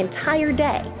throughout the entire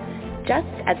day, just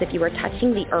as if you were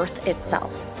touching the earth itself.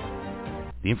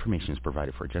 The information is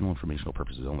provided for general informational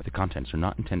purposes only. The contents are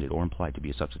not intended or implied to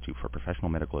be a substitute for professional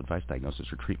medical advice,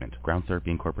 diagnosis, or treatment. Ground Therapy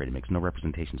Incorporated makes no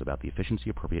representations about the efficiency,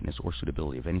 appropriateness, or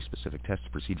suitability of any specific tests,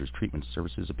 procedures, treatments,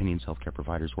 services, opinions, healthcare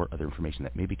providers, or other information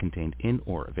that may be contained in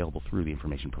or available through the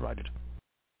information provided.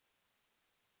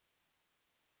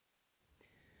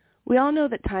 We all know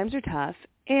that times are tough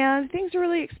and things are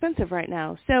really expensive right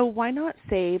now, so why not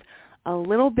save a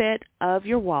little bit of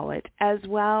your wallet as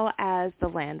well as the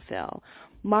landfill?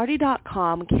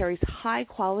 Marty.com carries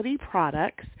high-quality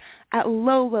products at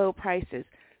low, low prices,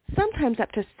 sometimes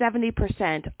up to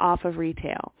 70% off of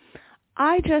retail.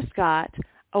 I just got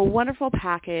a wonderful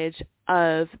package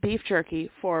of beef jerky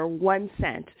for 1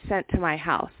 cent sent to my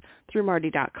house through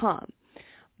Marty.com.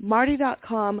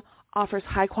 Marty.com offers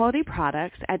high-quality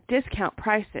products at discount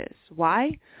prices.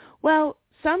 Why? Well,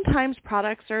 sometimes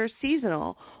products are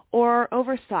seasonal or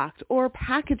overstocked, or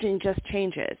packaging just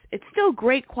changes. It's still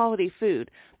great quality food,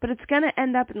 but it's going to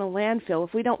end up in the landfill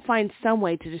if we don't find some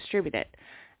way to distribute it.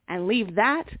 And leave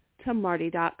that to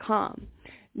Marty.com.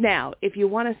 Now, if you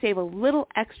want to save a little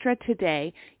extra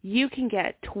today, you can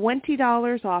get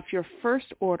 $20 off your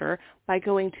first order by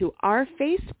going to our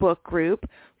Facebook group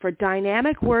for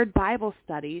Dynamic Word Bible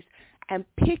Studies and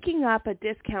picking up a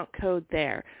discount code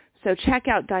there. So check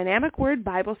out Dynamic Word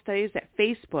Bible Studies at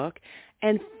Facebook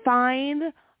and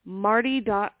find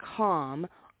Marty.com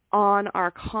on our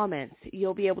comments.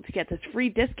 You'll be able to get this free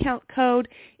discount code.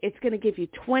 It's going to give you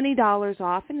 $20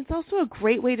 off, and it's also a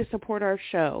great way to support our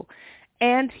show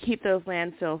and to keep those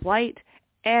landfills light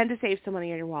and to save some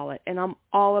money in your wallet. And I'm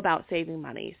all about saving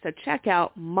money. So check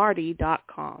out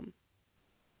Marty.com.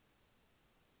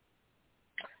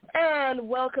 And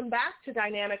welcome back to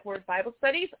Dynamic Word Bible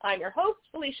Studies. I'm your host,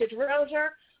 Felicia DeRozier.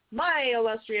 My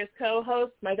illustrious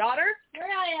co-host, my daughter,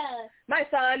 Mariah. My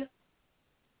son,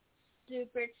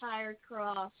 Super Tired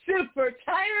Cross.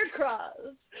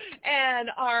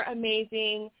 And our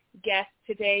amazing guest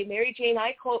today, MaryJane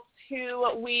Eicholz,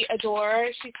 who we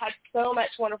adore. She's had so much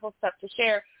wonderful stuff to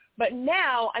share. But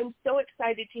now I'm so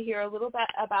excited to hear a little bit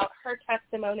about her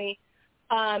testimony.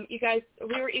 You guys,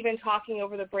 we were even talking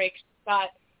over the break. She's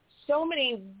got so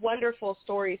many wonderful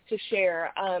stories to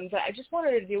share that I just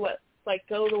wanted to do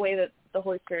go the way that the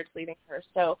Holy Spirit's leading her.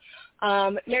 So,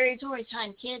 Mary, story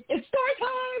time, kids. It's story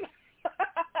time.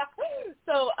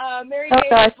 So,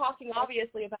 MaryJane is talking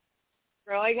obviously about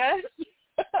growing us,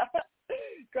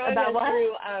 growing about us what?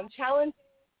 through challenges.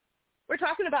 We're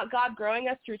talking about God growing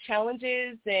us through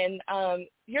challenges, and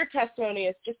your testimony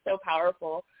is just so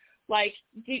powerful. Like,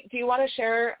 do you want to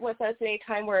share with us any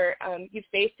time where you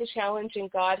faced a challenge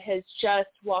and God has just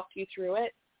walked you through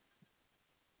it?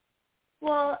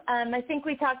 Well, I think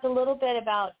we talked a little bit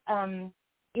about,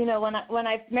 when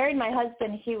I married my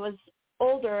husband, he was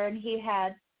older and he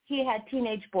had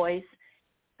teenage boys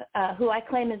who I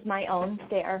claim as my own.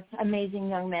 They are amazing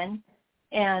young men,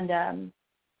 and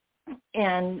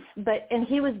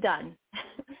he was done,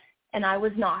 and I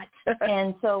was not,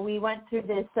 and so we went through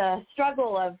this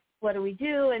struggle of what do we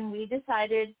do, and we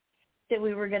decided that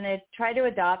we were going to try to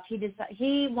adopt.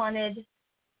 He wanted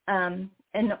an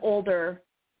older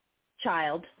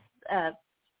child,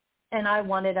 and I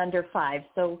wanted under 5.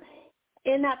 So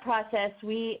in that process,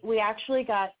 we actually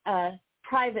got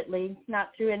privately,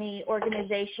 not through any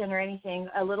organization or anything,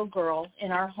 a little girl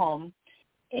in our home,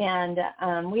 and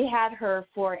we had her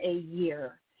for a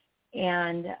year.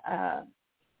 And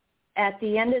at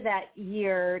the end of that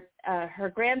year,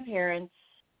 her grandparents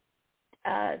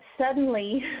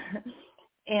suddenly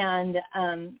and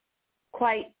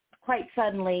quite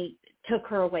suddenly took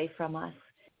her away from us.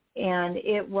 And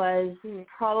it was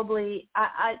probably,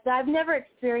 I've never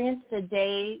experienced a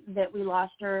day that we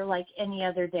lost her like any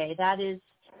other day. That is,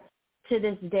 to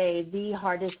this day, the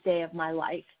hardest day of my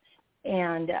life.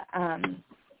 And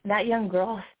that young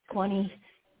girl is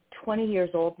 20 years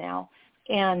old now.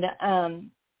 And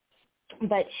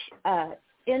but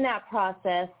in that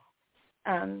process,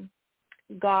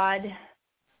 God,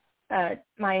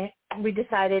 we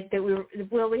decided that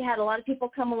we had a lot of people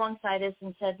come alongside us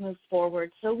and said move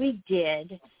forward. So we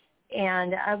did.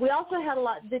 And we also had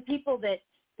the people that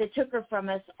took her from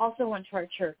us also went to our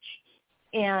church.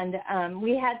 And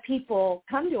we had people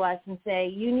come to us and say,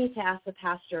 you need to ask the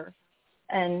pastor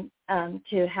and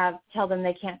tell them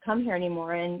they can't come here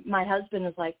anymore. And my husband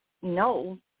was like,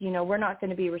 no, we're not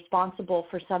going to be responsible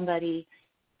for somebody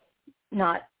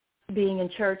not being in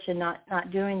church and not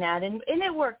doing that. And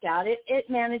it worked out. It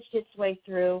managed its way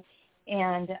through.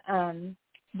 And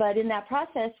but in that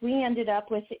process, we ended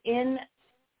up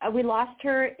we lost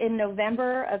her in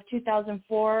November of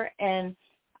 2004, and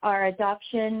our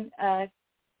adopted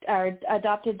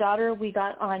daughter we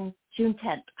got on June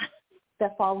 10th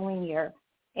the following year.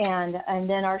 And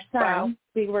then our son, wow.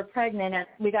 we got pregnant at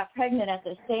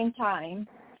the same time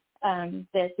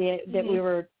that we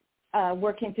were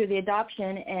working through the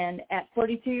adoption. And at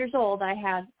 42 years old, I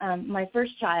had my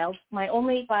first child, my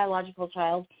only biological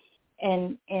child,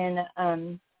 in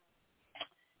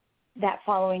that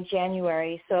following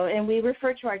January. So, and we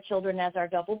refer to our children as our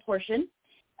double portion.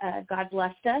 God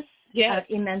blessed us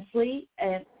immensely,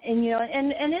 and in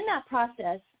that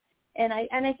process. And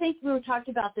I think we talked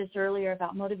about this earlier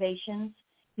about motivations,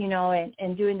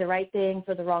 and doing the right thing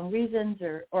for the wrong reasons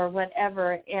or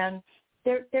whatever. And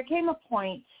there came a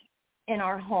point in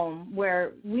our home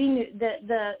where we knew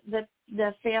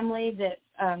the family that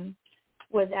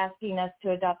was asking us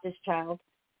to adopt this child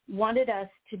wanted us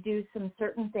to do some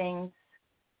certain things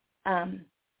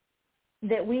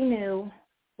that we knew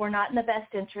were not in the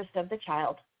best interest of the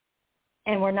child,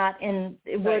 and were not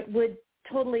would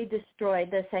totally destroy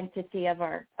the sanctity of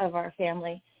our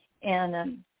family.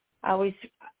 And I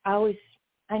know it's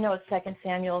 2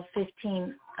 Samuel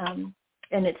 15,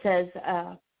 and it says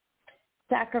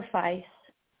sacrifice.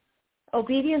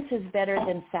 Obedience is better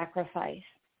than sacrifice.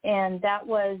 And that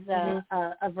was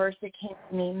a verse that came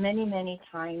to me many, many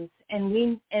times. And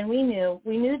we knew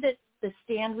that the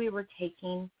stand we were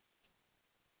taking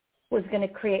was going to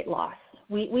create loss.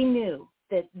 We knew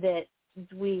that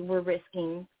we were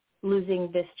risking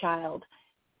losing this child.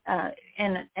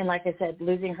 And like I said,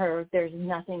 losing her, there's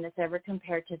nothing that's ever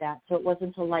compared to that. So it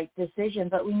wasn't a light decision,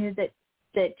 but we knew that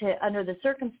under the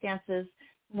circumstances,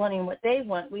 wanting what they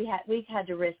want, we had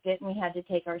to risk it, and we had to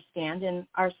take our stand. And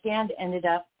our stand ended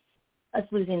up us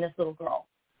losing this little girl.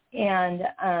 And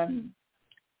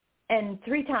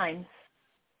 3 times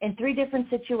in 3 different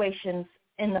situations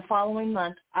in the following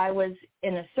month, I was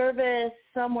in a service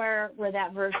somewhere where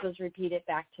that verse was repeated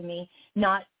back to me,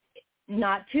 not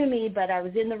to me, but I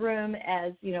was in the room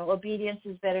as, obedience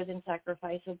is better than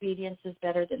sacrifice. Obedience is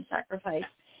better than sacrifice.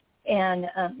 And,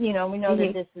 we know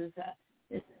that this is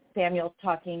Samuel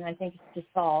talking, I think it's to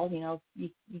Saul, you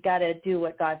got to do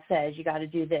what God says. You got to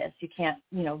do this. You can't,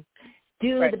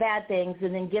 do the bad things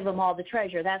and then give him all the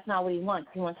treasure. That's not what he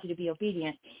wants. He wants you to be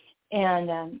obedient.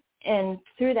 And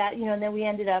through that, then we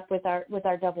ended up with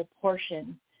our double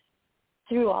portion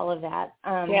through all of that.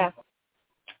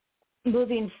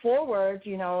 Moving forward,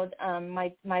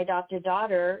 my adopted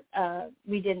daughter,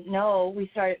 we didn't know. We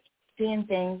started seeing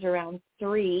things around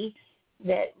 3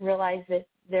 that realized that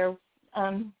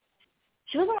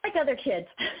she wasn't like other kids,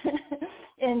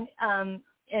 and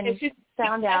she's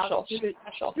found out through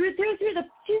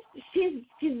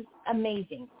she's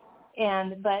amazing,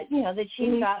 but that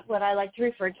she's got what I like to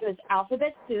refer to as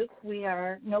alphabet soup. We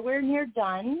are nowhere near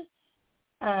done.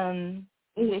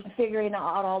 Figuring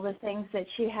out all the things that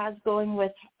she has going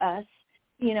with us,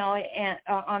 and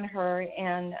on her,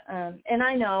 and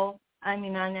I know,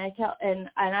 and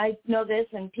I know this,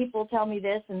 and people tell me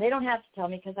this, and they don't have to tell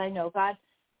me because I know God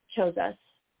chose us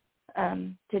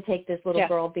to take this little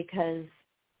girl, because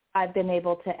I've been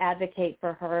able to advocate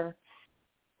for her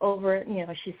over,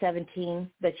 she's 17,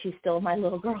 but she's still my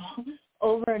little girl,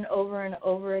 over and over and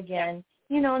over again,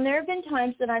 and there have been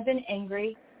times that I've been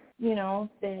angry,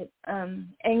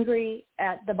 angry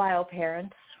at the bio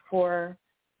parents for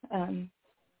some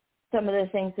of the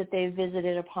things that they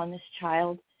visited upon this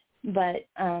child. But,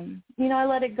 I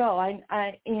let it go. I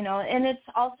and it's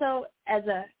also as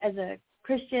a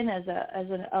Christian, as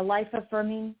a life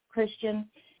affirming Christian,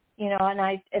 you know,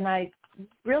 and I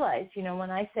realize, you know,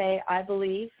 when I say I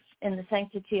believe in the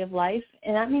sanctity of life,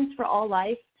 and that means for all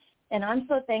life, and I'm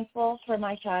so thankful for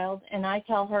my child, and I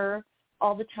tell her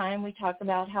all the time, we talk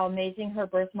about how amazing her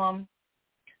birth mom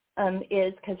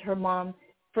is, because her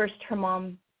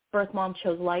birth mom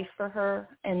chose life for her,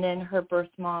 and then her birth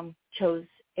mom chose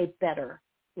a better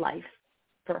life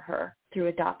for her through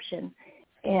adoption.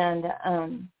 And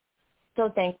so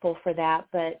thankful for that.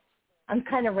 But I'm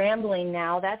kind of rambling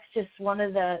now. That's just one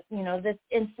of the, you know, the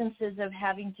instances of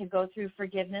having to go through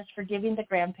forgiveness, forgiving the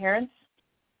grandparents.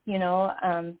 You know,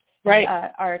 right.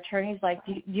 Our attorney's like,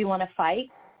 do you want to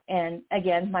fight? And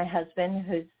again, my husband,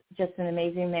 who's just an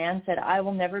amazing man, said, I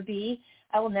will never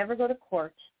go to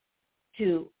court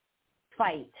to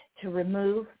fight to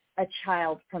remove a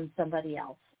child from somebody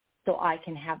else so I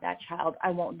can have that child.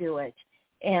 I won't do it.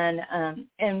 And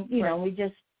you know,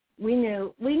 we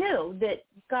knew that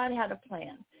God had a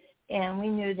plan, and we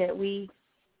knew that we,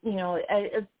 you know,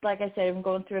 like I said, I'm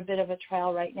going through a bit of a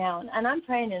trial right now, and I'm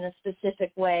praying in a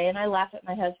specific way, and I laugh at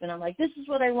my husband. I'm like, this is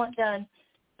what I want done,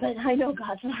 but I know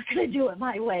God's not going to do it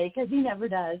my way, because he never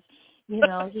does. You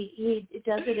know, he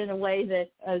does it in a way that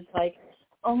I was like,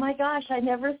 oh my gosh, I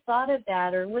never thought of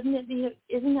that, or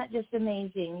isn't that just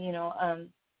amazing? You know,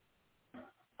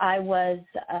 I was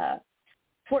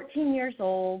 14 years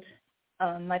old.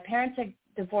 My parents had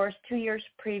divorced 2 years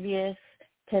previous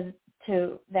to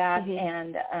that,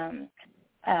 and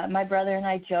my brother and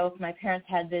I joked. My parents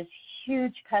had this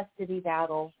huge custody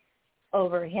battle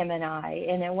over him and I,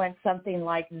 and it went something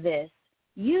like this: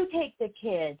 "You take the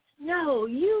kids." "No,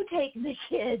 you take the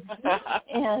kids."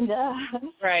 And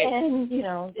right. And you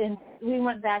know, and we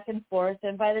went back and forth.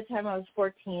 And by the time I was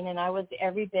 14, and I was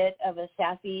every bit of a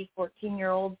sassy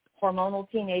 14-year-old hormonal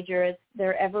teenager as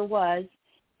there ever was,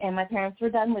 and my parents were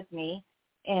done with me,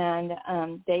 and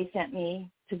they sent me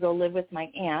to go live with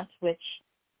my aunt, which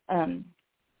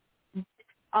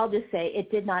I'll just say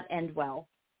it did not end well.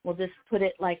 We'll just put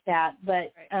it like that.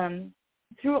 But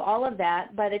through all of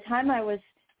that, by the time I was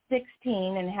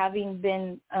 16 and having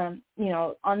been, you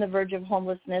know, on the verge of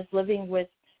homelessness, living with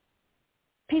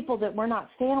people that were not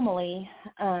family,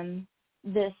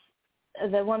 this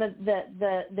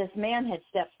man had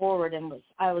stepped forward and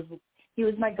he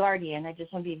was my guardian. I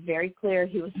just want to be very clear.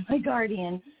 He was my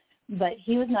guardian, but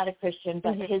he was not a Christian.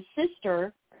 But his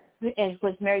sister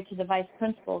was married to the vice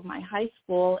principal of my high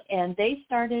school, and they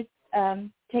started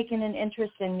taking an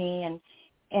interest in me,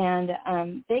 and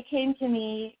they came to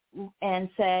me and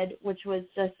said, which was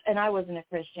just, and I wasn't a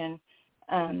Christian,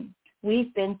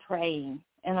 we've been praying.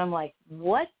 And I'm like,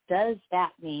 what does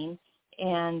that mean?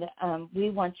 And we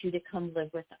want you to come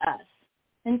live with us.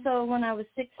 And so when I was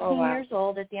 16 years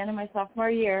old, at the end of my sophomore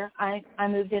year, I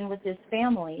moved in with this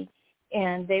family,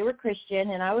 and they were Christian,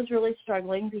 and I was really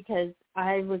struggling because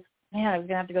I was going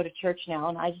to have to go to church now,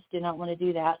 and I just did not want to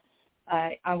do that.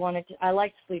 I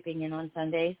liked sleeping in on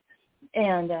Sundays,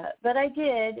 and but I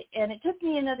did, and it took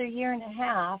me another year and a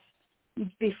half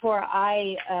before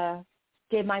I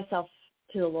gave myself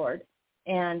to the Lord.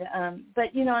 And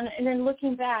but you know, and then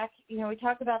looking back, you know, we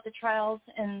talk about the trials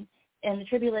and the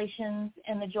tribulations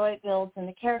and the joy it builds and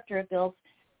the character it builds.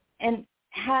 And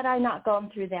had I not gone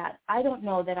through that, I don't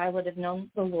know that I would have known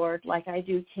the Lord like I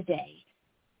do today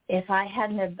if I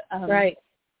hadn't have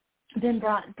been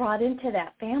brought into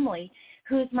that family,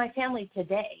 who is my family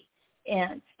today.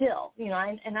 And still, you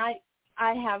know,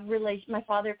 I have my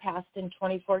father passed in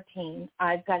 2014.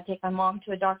 I've got to take my mom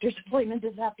to a doctor's appointment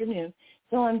this afternoon.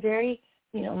 So I'm very,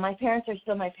 you know, my parents are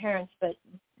still my parents, but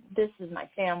this is my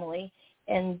family.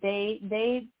 And they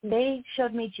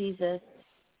showed me Jesus,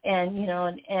 and you know,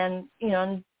 and you know,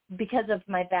 and because of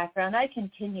my background, I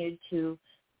continued to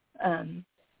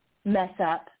mess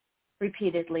up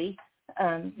repeatedly.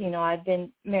 You know, I've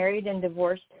been married and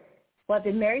divorced. Well, I've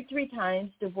been married 3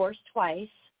 times, divorced twice.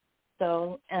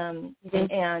 So, and you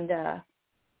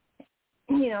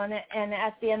know, and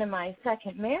at the end of my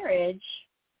second marriage,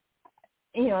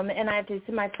 you know, and I have to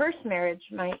say, my first marriage,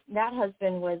 that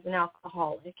husband was an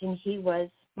alcoholic, and he was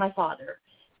my father,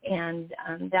 and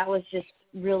that was just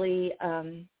really,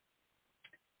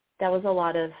 that was a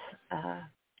lot of,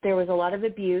 there was a lot of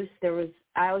abuse. I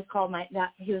always called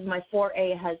he was my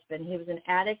 4A husband. He was an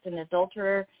addict, an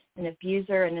adulterer, an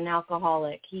abuser, and an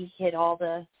alcoholic. He hit all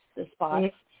the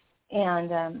spots,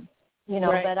 and you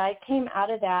know, but I came out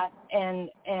of that,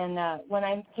 and when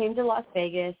I came to Las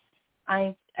Vegas,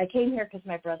 I came here because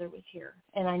my brother was here,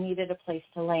 and I needed a place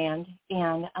to land,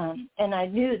 and I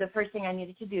knew the first thing I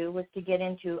needed to do was to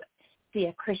be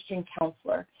a Christian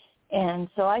counselor, and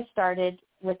so I started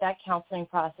with that counseling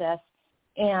process,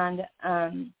 And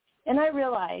I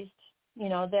realized,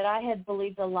 that I had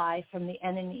believed a lie from the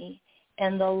enemy.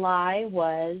 And the lie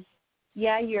was,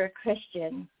 yeah, you're a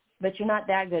Christian, but you're not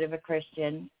that good of a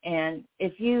Christian. And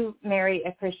if you marry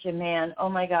a Christian man, oh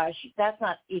my gosh, that's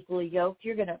not equally yoked.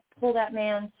 You're going to pull that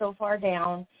man so far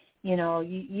down,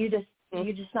 you're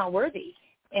just not worthy.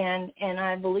 And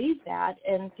I believed that.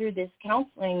 And through this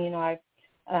counseling, I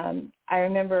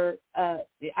remember I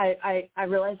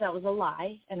realized that was a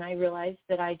lie, and I realized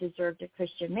that I deserved a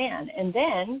Christian man. And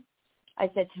then I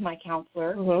said to my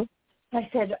counselor, I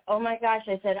said, oh my gosh,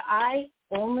 I said, I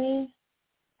only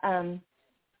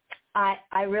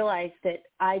I realized that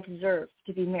I deserve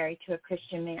to be married to a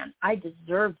Christian man. I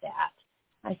deserve that.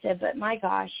 I said, but my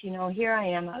gosh, here I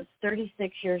am. I was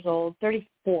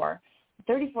 34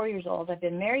 years old. I've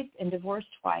been married and divorced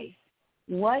twice.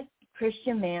 What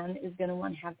Christian man is going to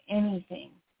want to have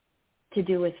anything to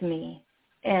do with me?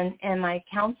 And my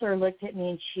counselor looked at me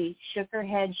and she shook her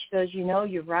head. She goes,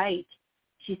 you're right.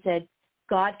 She said,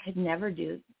 God could never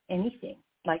do anything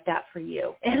like that for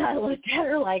you. And I looked at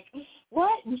her like,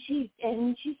 what? And she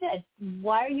said,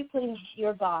 why are you putting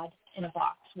your God in a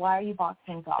box? Why are you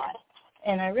boxing God?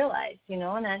 And I realized, and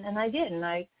I did, and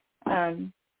I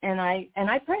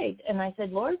prayed, and I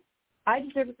said, Lord, I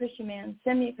deserve a Christian man.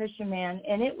 Send me a Christian man.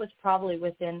 And it was probably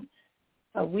within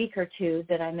a week or two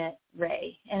that I met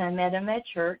Ray, and I met him at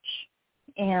church,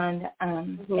 and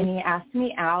he asked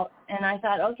me out, and I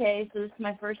thought, okay, so this is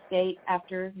my first date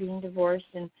after being divorced,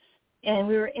 and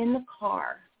we were in the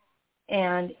car,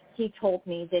 and he told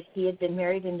me that he had been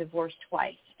married and divorced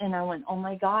twice, and I went, oh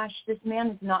my gosh, this man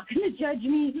is not going to judge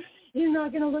me. He's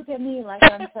not going to look at me like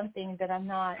I'm something that I'm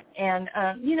not. And,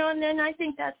 and then I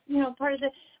think that's, part of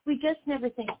we just never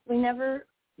think,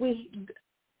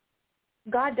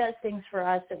 God does things for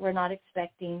us that we're not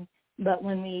expecting, but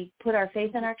when we put our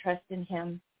faith and our trust in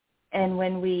him, and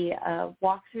when we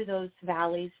walk through those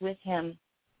valleys with him,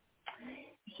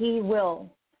 he will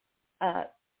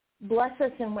bless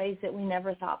us in ways that we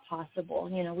never thought possible.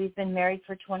 We've been married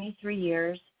for 23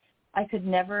 years. I could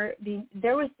never be,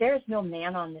 there's no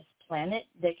man on this planet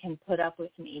that can put up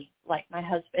with me like my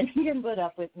husband can put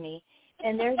up with me.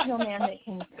 And there's no man that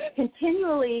can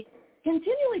continually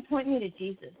point me to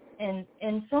Jesus in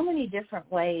so many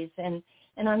different ways. And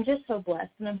I'm just so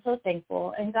blessed, and I'm so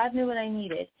thankful. And God knew what I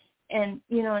needed. And,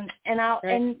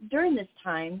 and during this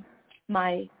time,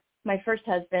 my first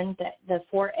husband, the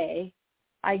 4A,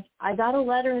 I got a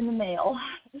letter in the mail,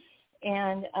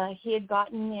 and he had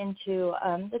gotten into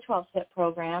the 12-step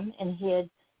program, and he had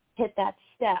hit that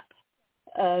step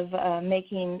of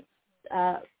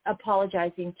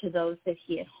apologizing to those that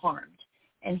he had harmed.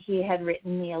 And he had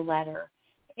written me a letter.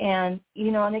 And,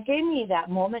 and it gave me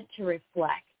that moment to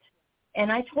reflect.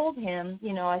 And I told him,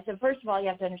 I said, first of all, you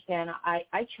have to understand,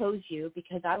 I chose you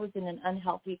because I was in an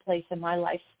unhealthy place in my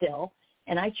life still,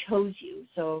 and I chose you.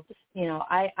 So,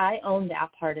 I own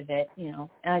that part of it, and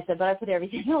I said, but I put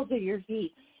everything else at your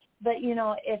feet. But,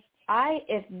 if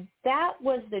that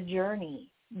was the journey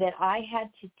that I had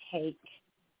to take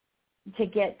to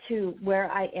get to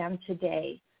where I am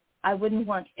today, I wouldn't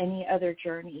want any other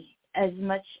journey, as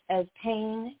much as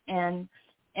pain and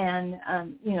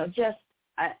just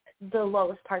the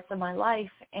lowest parts of my life.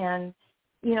 And,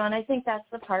 and I think that's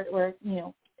the part where,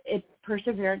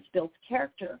 perseverance builds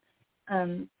character.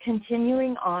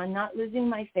 Continuing on, not losing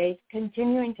my faith,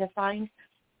 continuing to find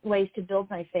ways to build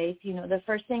my faith. The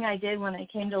first thing I did when I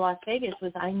came to Las Vegas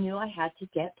was I knew I had to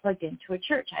get plugged into a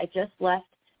church. I just left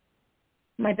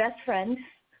my best friend,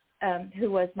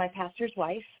 who was my pastor's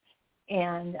wife,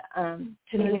 and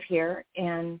to move here,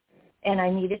 and I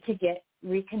needed to get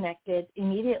reconnected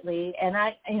immediately. And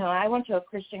I went to a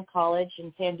Christian college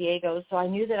in San Diego, so I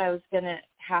knew that I was going to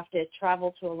have to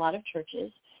travel to a lot of churches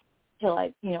till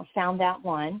I, found that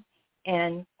one.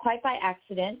 And quite by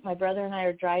accident, my brother and I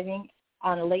are driving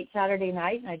on a late Saturday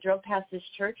night, and I drove past this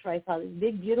church where I saw this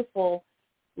big, beautiful,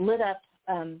 lit up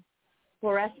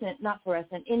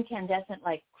incandescent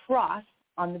like cross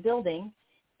on the building,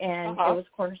 and it was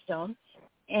Cornerstone.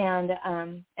 And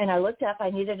I looked up. I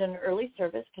needed an early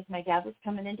service because my dad was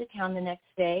coming into town the next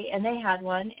day, and they had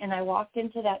one. And I walked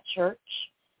into that church,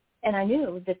 and I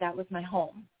knew that was my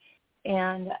home.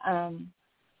 And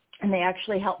they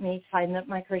actually helped me find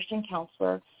my Christian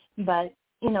counselor. But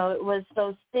it was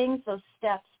those things, those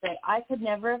steps that I could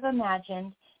never have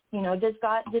imagined. Did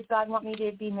God want me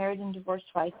to be married and divorced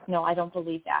twice? No, I don't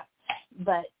believe that.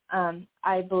 But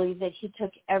I believe that he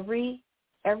took every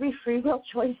free will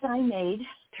choice I made,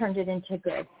 turned it into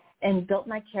good, and built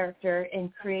my character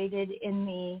and created in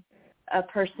me a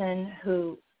person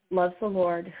who loves the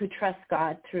Lord, who trusts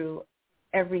God through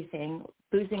everything,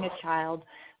 losing a child,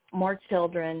 more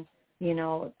children,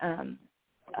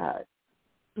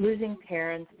 losing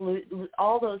parents,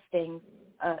 all those things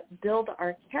build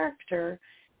our character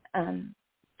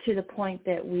to the point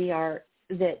that we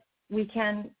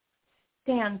can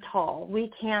stand tall.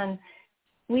 We can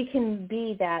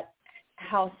be that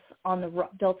house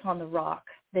built on the rock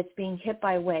that's being hit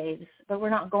by waves, but we're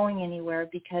not going anywhere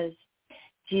because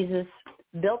Jesus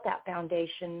built that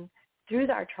foundation through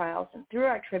our trials and through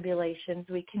our tribulations.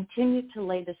 We continue to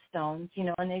lay the stones,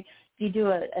 and if you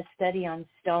do a study on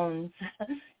stones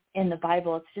in the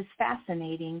Bible, it's just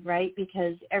fascinating, right?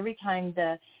 Because every time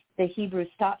the Hebrews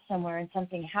stopped somewhere and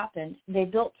something happened, they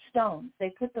built stones.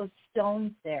 They put those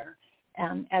stones there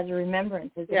as a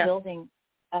remembrance, as a building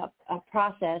a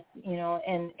process,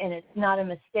 and it's not a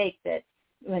mistake that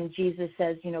when Jesus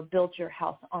says, build your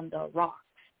house on the rock,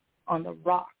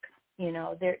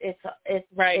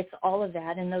 it's all of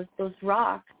that. And those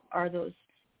rocks are those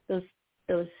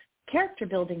character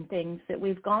building things that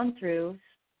we've gone through,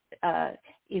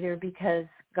 either because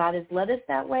God has led us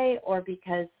that way or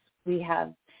because we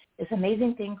have this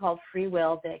amazing thing called free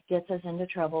will that gets us into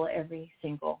trouble every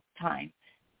single time.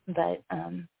 But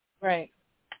I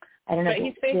don't know. But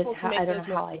he's faithful to make I don't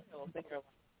know how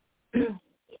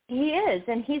He is,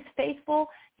 and he's faithful.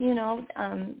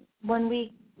 When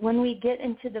we get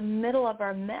into the middle of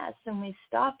our mess and we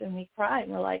stop and we cry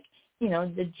and we're like,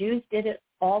 the Jews did it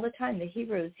all the time. The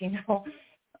Hebrews, oh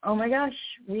my gosh,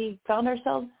 we found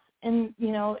ourselves in,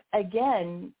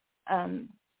 again,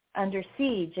 under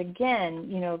siege again,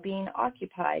 being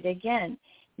occupied again,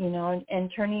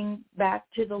 and turning back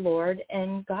to the Lord.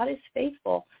 And God is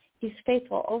faithful. He's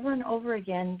faithful over and over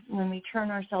again when we turn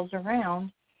ourselves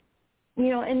around,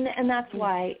 and that's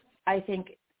why I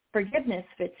think forgiveness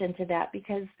fits into that,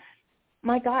 because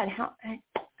my God,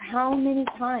 how many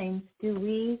times do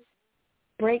we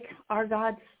break our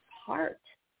God's heart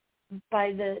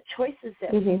by the choices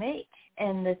that we make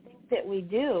and the things that we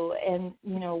do, and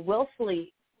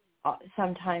willfully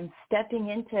sometimes stepping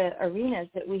into arenas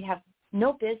that we have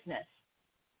no business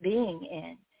being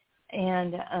in,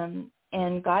 and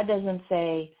God doesn't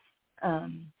say,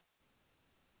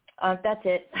 that's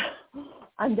it,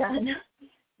 I'm done.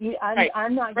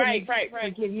 I'm not going to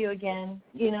forgive you again,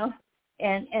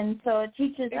 and so it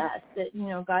teaches us that,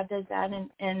 God does that,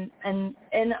 and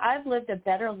I've lived a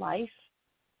better life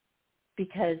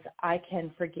because I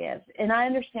can forgive. And I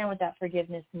understand what that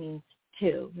forgiveness means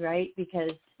too, right?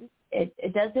 Because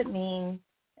it doesn't mean,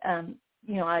 I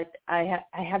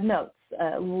have notes.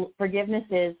 Forgiveness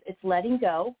it's letting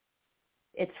go.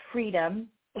 It's freedom.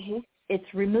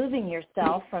 It's removing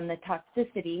yourself from the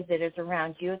toxicity that is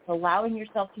around you. It's allowing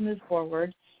yourself to move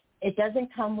forward. It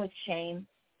doesn't come with shame,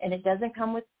 and it doesn't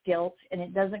come with guilt, and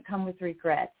it doesn't come with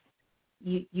regrets.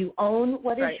 You own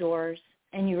what is yours,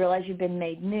 and you realize you've been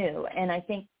made new. And I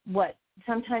think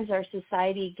sometimes our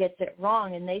society gets it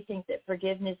wrong, and they think that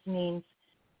forgiveness means,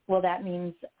 well, that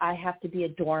means I have to be a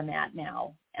doormat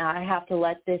now. I have to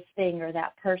let this thing or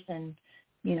that person,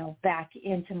 back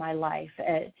into my life.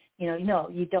 No,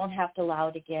 you don't have to allow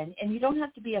it again. And you don't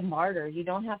have to be a martyr. You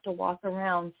don't have to walk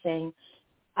around saying,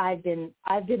 I've been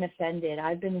offended,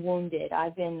 I've been wounded,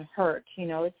 I've been hurt.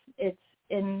 It's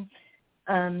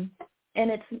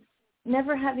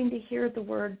never having to hear the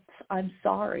words, I'm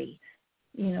sorry.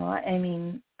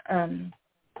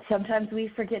 Sometimes we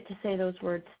forget to say those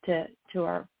words to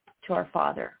our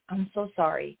Father. I'm so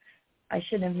sorry. I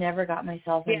should have never got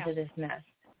myself into this mess.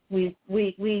 We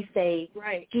say,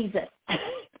 Jesus,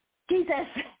 Jesus,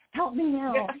 help me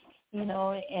now.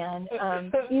 And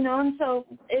so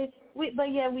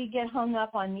we get hung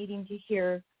up on needing to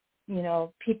hear,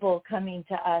 people coming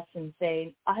to us and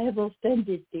saying, I have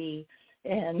offended thee,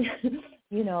 and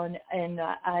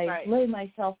I lay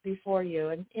myself before you,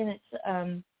 and it's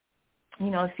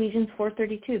Ephesians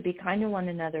 4:32, be kind to one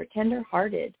another,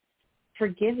 tender-hearted,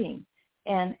 forgiving,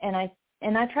 and I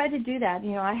try to do that.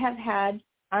 I have had,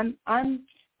 I'm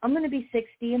going to be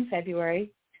 60 in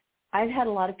February. I've had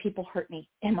a lot of people hurt me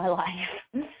in my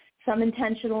life, some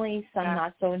intentionally, some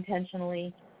not so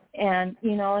intentionally. And,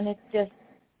 and it's just,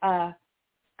 I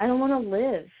don't want to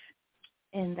live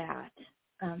in that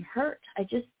hurt. I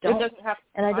just don't.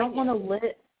 And I don't want to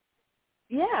live.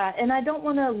 Yeah. And I don't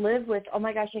want to live with, oh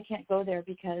my gosh, I can't go there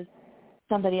because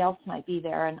somebody else might be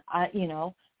there. And I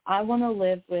want to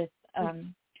live with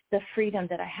the freedom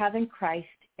that I have in Christ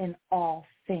in all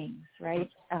things. Right.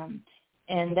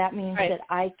 And that means that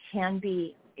I can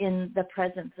be in the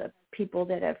presence of people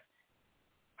that have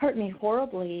hurt me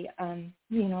horribly.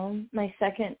 My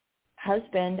second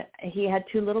husband, he had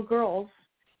 2 little girls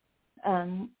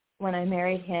when I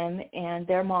married him, and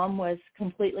their mom was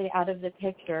completely out of the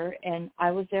picture, and I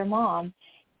was their mom.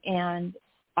 And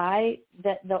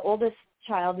the oldest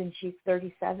child, and she's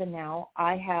 37 now,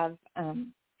 I have,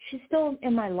 she's still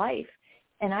in my life.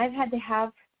 And I've had to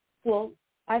have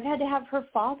her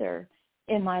father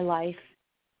in my life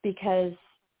because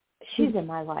she's in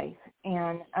my life.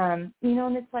 And, and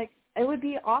it's like, it would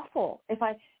be awful if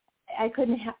I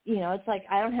couldn't have, it's like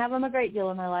I don't have them a great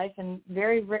deal in my life, and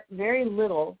very, very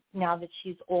little now that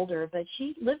she's older, but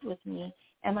she lived with me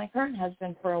and my current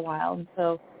husband for a while. And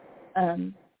so,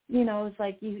 it's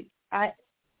like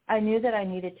I knew that I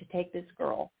needed to take this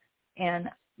girl, and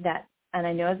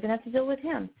I knew I was going to have to deal with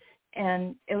him,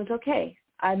 and it was okay.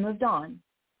 I moved on.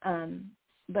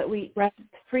 But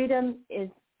freedom is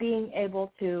being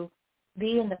able to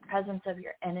be in the presence of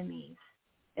your enemies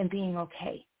and being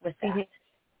okay with that. Mm-hmm.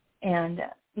 And,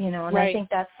 and I think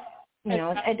that's, and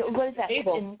what is that?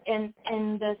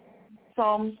 In the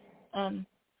Psalms, I'm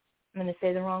going to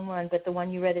say the wrong one, but the one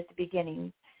you read at the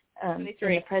beginning, in the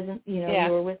present, you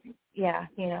were with,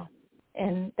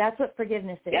 and that's what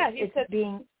forgiveness is. Yeah, it's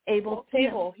being able to.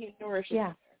 Table, he nourishes.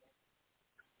 Yeah.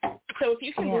 So if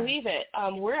you can believe it,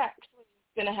 we're actually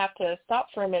going to have to stop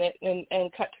for a minute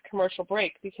and cut to commercial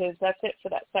break, because that's it for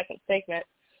that second segment.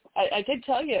 I did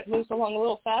tell you it moves along a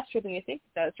little faster than you think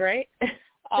it does, right?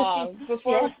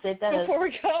 Before we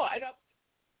go,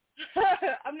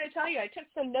 I'm going to tell you, I took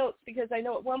some notes because I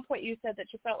know at one point you said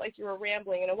that you felt like you were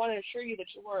rambling, and I want to assure you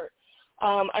that you weren't.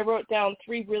 I wrote down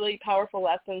 3 really powerful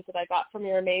lessons that I got from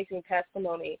your amazing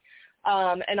testimony,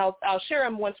 and I'll share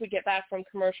them once we get back from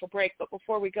commercial break. But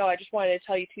before we go, I just wanted to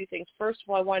tell you 2 things. First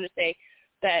of all, I wanted to say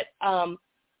that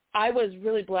I was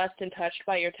really blessed and touched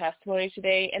by your testimony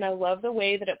today, and I love the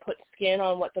way that it puts skin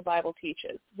on what the Bible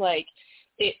teaches. Like,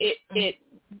 it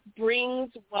brings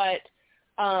what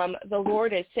the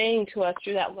Lord is saying to us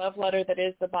through that love letter that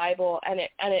is the Bible, and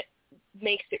it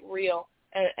makes it real,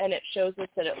 and it shows us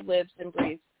that it lives and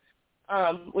breathes,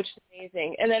 which is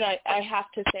amazing. And then I have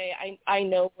to say, I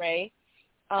know Ray,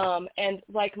 and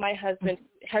like my husband,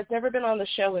 has never been on the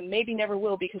show and maybe never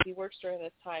will because he works during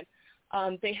this time.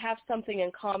 They have something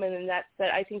in common, and that's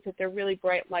that I think that they're really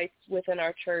bright lights within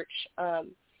our church.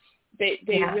 They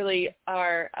really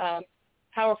are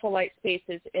powerful light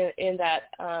spaces in that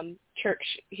church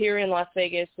here in Las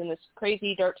Vegas, in this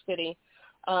crazy dark city.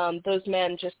 Those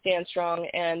men just stand strong,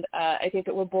 and I think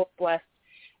that we're both blessed.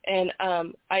 And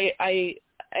I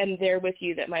am there with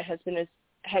you that my husband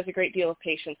has a great deal of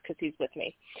patience because he's with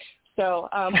me. So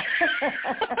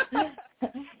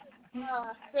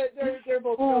they're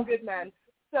both real good men.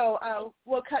 So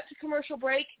we'll cut to commercial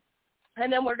break, and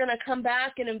then we're going to come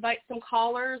back and invite some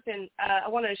callers, and I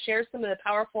want to share some of the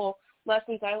powerful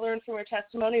lessons I learned from her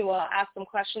testimony. We'll ask some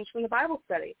questions from the Bible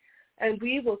study, and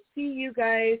we will see you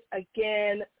guys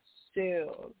again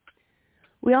soon.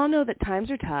 We all know that times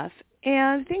are tough,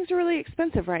 and things are really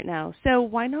expensive right now, so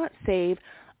why not save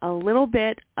a little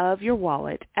bit of your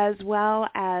wallet as well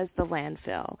as the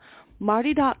landfill?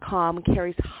 Marty.com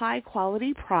carries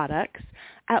high-quality products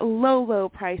at low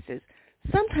prices,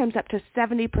 sometimes up to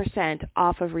 70%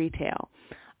 off of retail.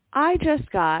 I just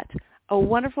got a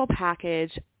wonderful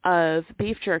package of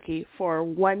beef jerky for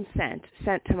 1 cent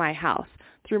sent to my house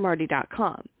through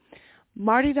Marty.com.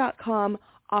 Marty.com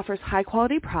offers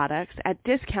high-quality products at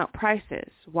discount prices.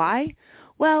 Why?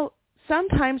 Well,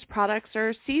 sometimes products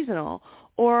are seasonal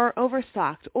or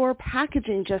overstocked, or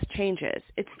packaging just changes.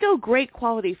 It's still great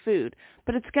quality food,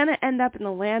 but it's going to end up in the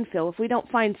landfill if we don't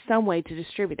find some way to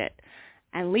distribute it.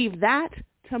 And leave that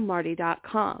to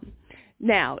Marty.com.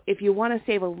 Now, if you want to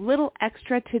save a little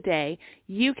extra today,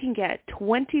 you can get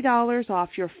 $20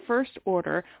 off your first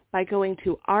order by going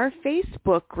to our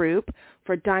Facebook group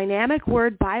for Dynamic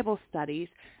Word Bible Studies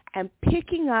and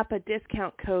picking up a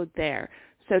discount code there.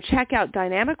 So check out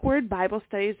Dynamic Word Bible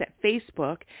Studies at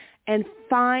Facebook and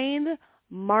find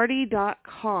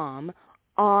Marty.com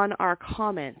on our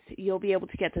comments. You'll be able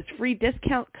to get this free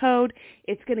discount code.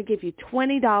 It's going to give you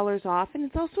 $20 off, and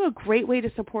it's also a great way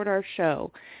to support our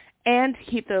show and to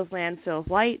keep those landfills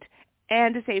light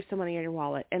and to save some money in your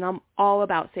wallet. And I'm all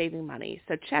about saving money.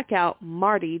 So check out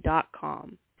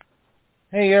Marty.com.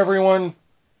 Hey, everyone.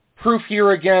 Proof here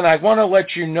again. I want to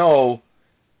let you know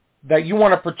that you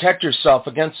want to protect yourself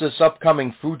against this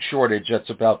upcoming food shortage that's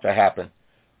about to happen.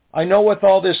 I know with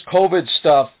all this COVID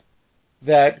stuff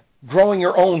that growing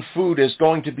your own food is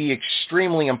going to be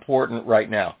extremely important right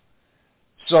now.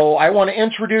 So I want to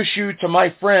introduce you to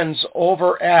my friends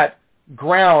over at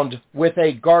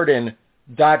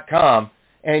groundwithagarden.com,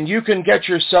 and you can get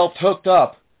yourself hooked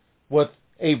up with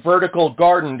a vertical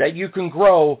garden that you can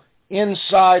grow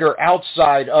inside or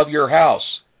outside of your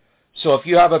house. So if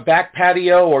you have a back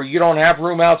patio or you don't have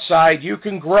room outside, you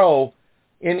can grow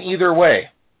in either way.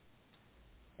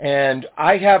 And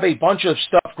I have a bunch of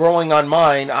stuff growing on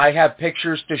mine. I have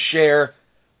pictures to share.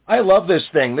 I love this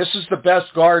thing. This is the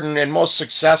best garden and most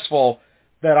successful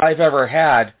that I've ever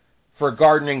had for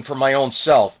gardening for my own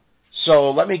self.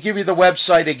 So let me give you the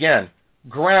website again,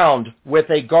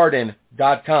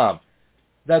 groundwithagarden.com.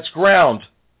 That's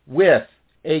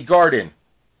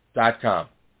groundwithagarden.com.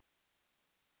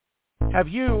 Have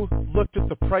you looked at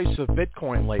the price of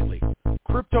Bitcoin lately?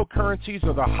 Cryptocurrencies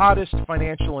are the hottest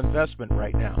financial investment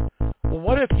right now. Well,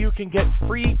 what if you can get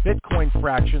free Bitcoin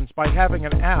fractions by having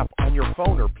an app on your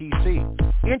phone or PC?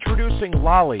 Introducing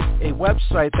Lolly, a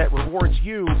website that rewards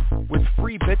you with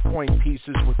free Bitcoin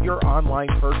pieces with your online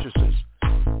purchases.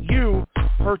 You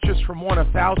purchase from one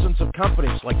of thousands of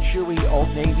companies like Chewy, Old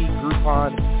Navy,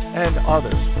 Groupon, and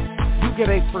others. You get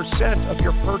a % of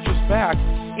your purchase back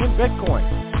in Bitcoin.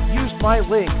 Use my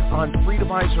link on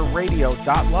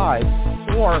freedomizerradio.live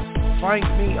or find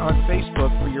me on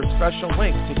Facebook for your special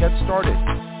link to get started.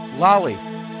 Lolly,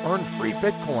 earn free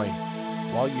Bitcoin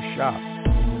while you shop.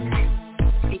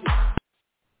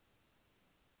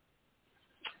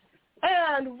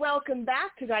 And welcome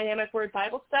back to Dynamic Word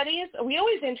Bible Studies. We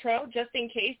always intro just in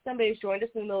case somebody's joined us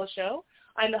in the middle of the show.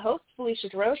 I'm the host, Felicia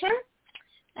DeRozier.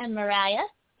 And Mariah.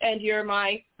 And you're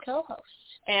my co-host.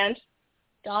 And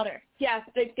daughter. Yeah,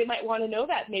 they might want to know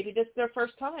that. Maybe this is their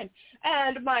first time.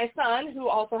 And my son, who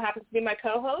also happens to be my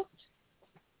co-host.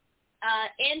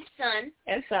 And son.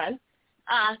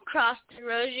 Cross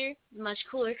DeRozier, much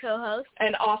cooler co-host.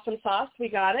 And Awesome Sauce, we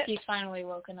got it. He's finally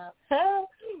woken up.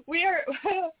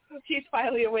 He's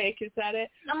finally awake, is that it?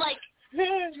 I'm like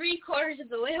 3/4 of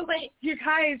the way awake. You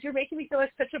guys, you're making me feel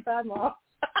like such a bad mom.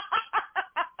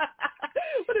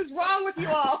 What is wrong with you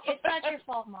all? It's not your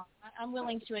fault, Mom. I'm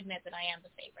willing to admit that I am the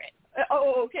favorite.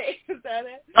 Okay. Is that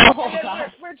it? Oh,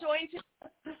 gosh. We're joined to...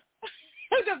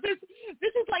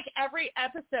 This is like every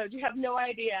episode. You have no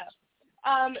idea.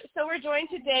 So we're joined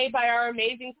today by our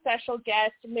amazing special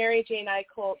guest, MaryJane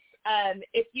Eicholz.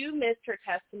 If you missed her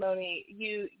testimony,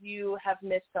 you have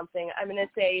missed something. I'm going to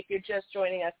say, if you're just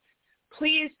joining us,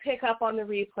 please pick up on the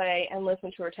replay and listen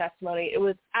to her testimony. It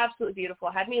was absolutely beautiful.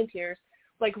 It had me in tears.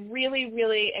 Like really,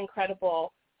 really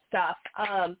incredible stuff.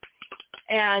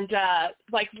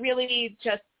 Like really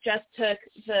just took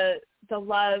the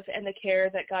love and the care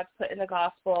that God's put in the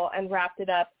gospel and wrapped it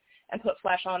up and put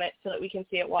flesh on it so that we can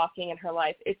see it walking in her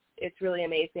life. It's really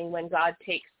amazing when God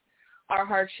takes our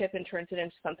hardship and turns it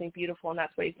into something beautiful, and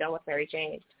that's what he's done with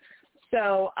MaryJane.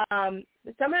 So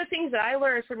some of the things that I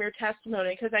learned from your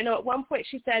testimony, because I know at one point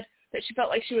she said that she felt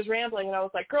like she was rambling, and I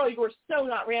was like, girl, you were so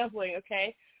not rambling,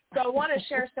 okay? So I want to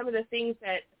share some of the things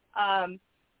that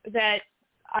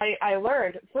I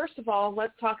learned. First of all,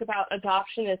 let's talk about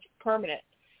adoption is permanent,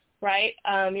 right?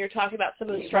 You're talking about some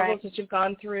of the struggles that you've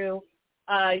gone through.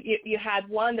 You had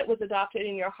one that was adopted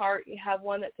in your heart. You have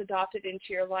one that's adopted into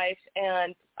your life,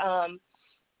 and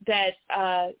that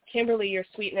Kimberly, your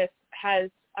sweetness, has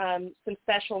some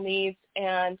special needs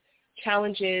and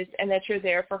challenges, and that you're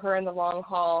there for her in the long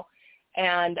haul.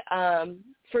 And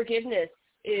forgiveness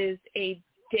is a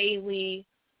daily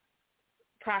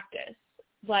practice.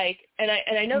 And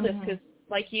I know this because,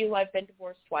 like you, I've been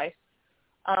divorced twice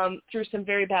through some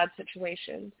very bad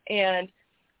situations. And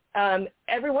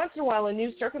every once in a while, a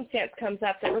new circumstance comes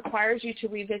up that requires you to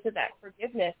revisit that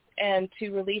forgiveness and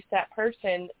to release that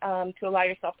person to allow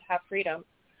yourself to have freedom.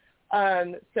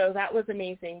 So that was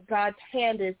amazing. God's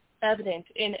hand is evident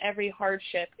in every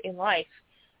hardship in life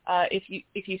if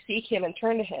you seek him and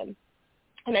turn to him.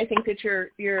 And I think that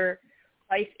your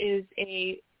life is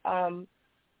a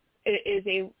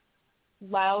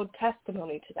loud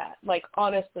testimony to that. Like,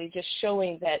 honestly, just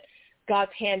showing that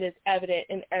God's hand is evident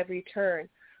in every turn.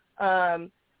 And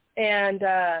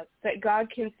that God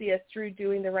can see us through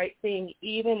doing the right thing,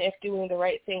 even if doing the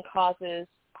right thing causes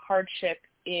hardship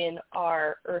in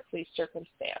our earthly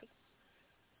circumstance.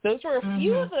 Those were a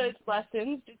few of the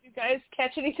lessons. Did you guys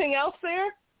catch anything else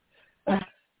there?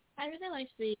 I really like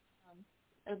the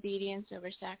obedience over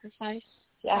sacrifice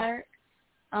part.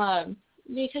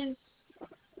 Because,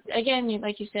 again,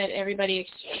 like you said, everybody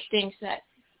thinks that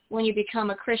when you become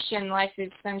a Christian, life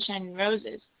is sunshine and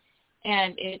roses.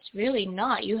 And it's really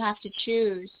not. You have to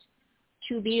choose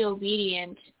to be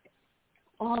obedient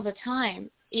all the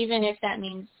time, even if that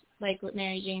means, like what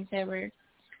MaryJane said, we're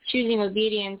choosing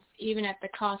obedience even at the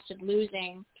cost of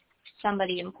losing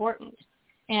somebody important.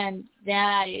 And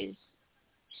that is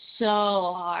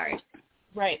so hard.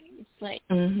 Right. It's like,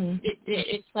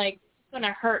 it's like going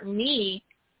to hurt me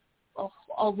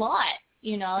a lot,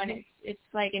 and it's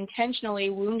like intentionally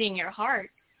wounding your heart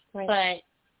But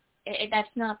that's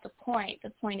not the point.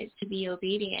 The point is to be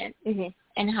obedient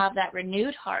and have that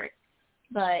renewed heart.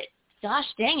 But gosh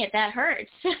dang it, that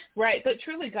hurts. Right, but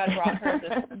truly God brought her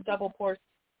this double portion.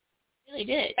 Really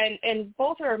did. And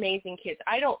both are amazing kids.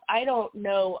 I don't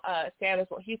know Sam as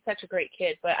well. He's such a great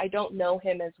kid, but I don't know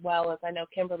him as well as I know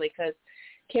Kimberly, because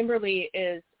Kimberly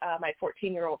is my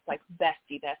 14-year-old's like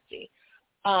bestie.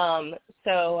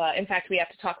 So in fact, we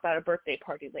have to talk about a birthday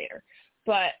party later.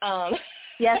 But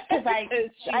yes, because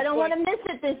I don't want to miss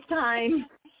it this time.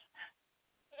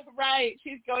 Right,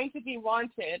 she's going to be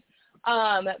wanted.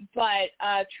 But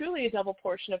truly a double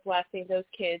portion of blessing. Those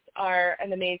kids are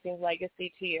an amazing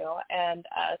legacy to you. And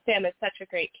Sam is such a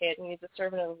great kid, and he's a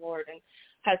servant of the Lord and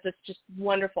has this just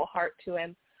wonderful heart to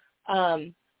him.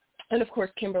 And, of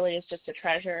course, Kimberly is just a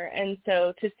treasure. And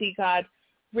so to see God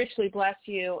richly bless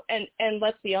you, and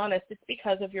let's be honest, it's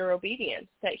because of your obedience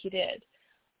that he did.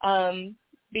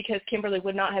 Because Kimberly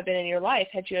would not have been in your life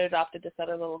had you adopted this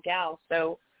other little gal.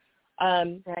 So,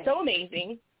 so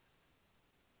amazing.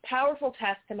 Powerful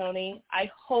testimony. I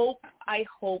hope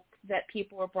that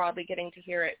people are broadly getting to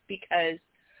hear it, because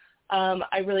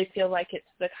I really feel like it's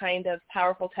the kind of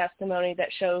powerful testimony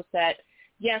that shows that,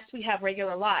 yes, we have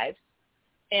regular lives,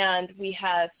 and we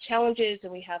have challenges,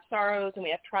 and we have sorrows, and we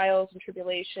have trials and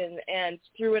tribulation, and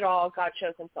through it all, God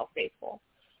shows himself faithful.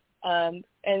 And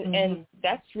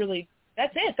that's it.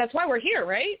 That's why we're here,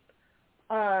 right?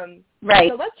 Right.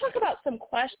 So let's talk about some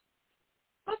questions.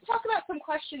 Let's talk about some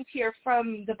questions here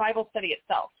from the Bible study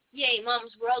itself. Yay,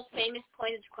 Mom's world famous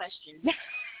pointed questions.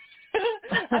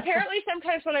 Apparently,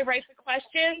 sometimes when I write the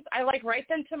questions, I write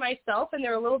them to myself, and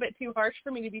they're a little bit too harsh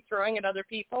for me to be throwing at other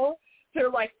people. So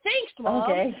they're like, thanks, Mom.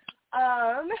 Okay.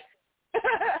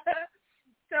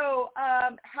 So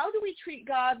how do we treat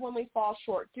God when we fall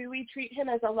short? Do we treat him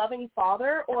as a loving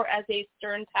father or as a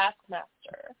stern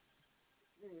taskmaster?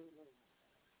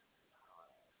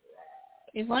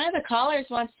 If one of the callers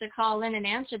wants to call in and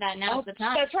answer that, now's the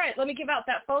time. That's right. Let me give out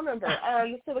that phone number.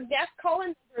 So the guest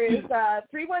call-in number is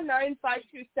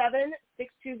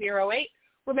 319-527-6208.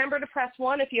 Remember to press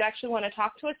 1 if you actually want to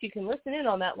talk to us. You can listen in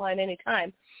on that line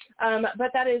anytime.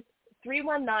 But that is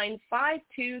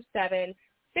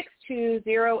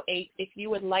 319-527-6208 if you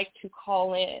would like to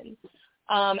call in.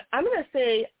 I'm going to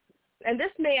say, and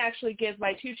this may actually give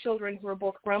my two children who are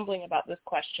both grumbling about this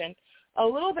question a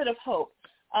little bit of hope.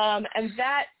 And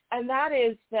that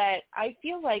is that I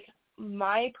feel like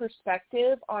my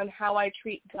perspective on how I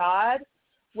treat God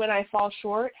when I fall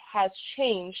short has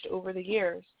changed over the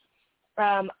years.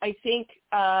 I think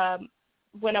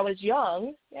when I was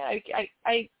young, I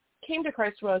came to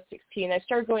Christ when I was 16. I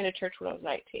started going to church when I was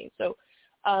 19. So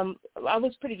I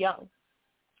was pretty young.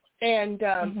 And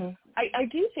I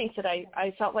do think that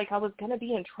I felt like I was going to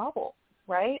be in trouble.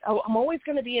 Right? I'm always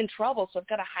going to be in trouble, so I've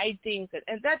got to hide things,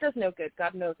 and that does no good.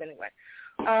 God knows anyway.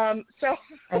 So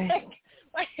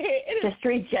it is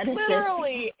street Genesis.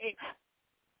 Literally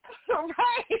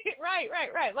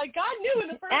right. Like God knew in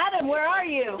the first Adam, place. where are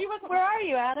you? Where are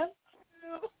you, Adam?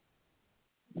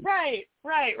 Right.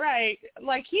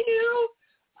 Like he knew.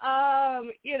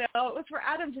 It was for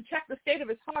Adam to check the state of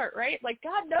his heart, right? Like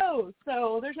God knows,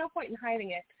 so there's no point in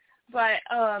hiding it. But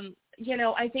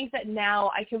I think that now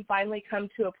I can finally come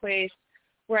to a place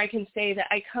where I can say that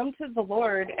I come to the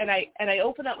Lord and I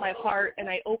open up my heart and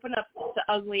I open up the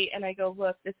ugly and I go,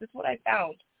 look, this is what I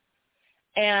found,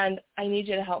 and I need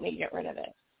you to help me get rid of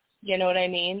it. You know what I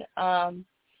mean? I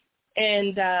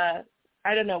don't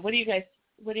know. What do you guys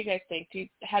think?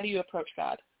 How do you approach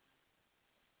God?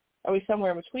 Are we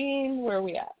somewhere in between? Where are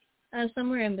we at?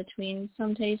 Somewhere in between.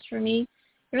 Some days for me,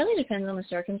 it really depends on the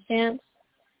circumstance.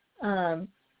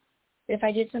 If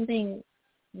I did something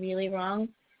really wrong,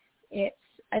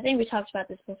 I think we talked about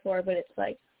this before, but it's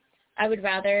like I would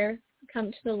rather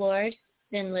come to the Lord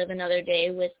than live another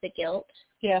day with the guilt.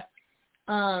 Yeah.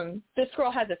 This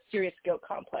girl has a serious guilt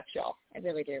complex, y'all. I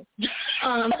really do.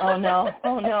 Oh no.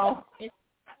 It's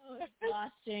so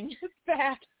exhausting. It's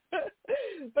bad.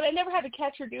 But I never had to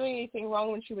catch her doing anything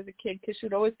wrong when she was a kid, because she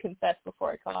would always confess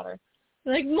before I caught her.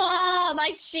 Like, Mom,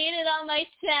 I cheated on my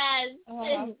test.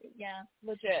 Yeah,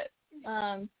 legit.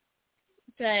 But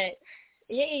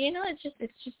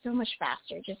it's just so much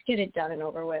faster. Just get it done and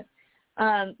over with.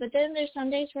 But then there's some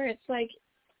days where it's like,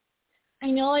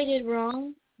 I know I did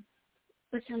wrong,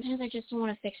 but sometimes I just don't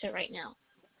want to fix it right now.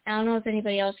 I don't know if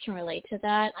anybody else can relate to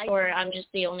that, or I'm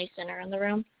just the only sinner in the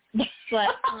room.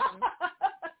 But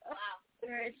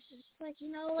where it's just like,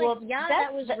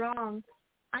 that was wrong.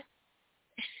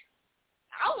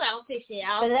 I'll fix it.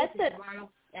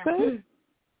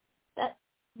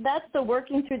 That's the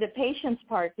working through the patience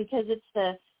part, because it's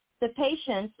the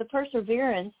patience, the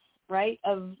perseverance right,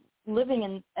 of living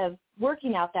and of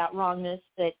working out that wrongness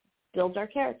that builds our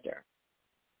character.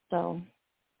 So,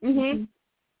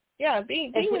 yeah,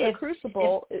 being in a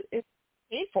crucible is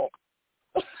painful.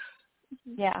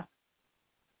 Yeah,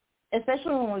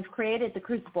 especially when we've created the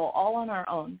crucible all on our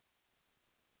own.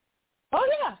 Oh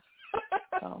yeah.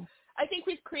 So. I think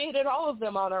we've created all of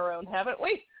them on our own, haven't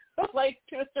we? Like,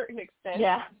 to a certain extent.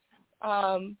 Yeah.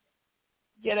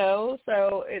 You know,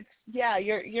 so it's, yeah,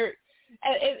 you're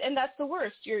and that's the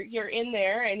worst. You're in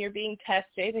there and you're being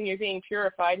tested and you're being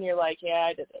purified and you're like, yeah,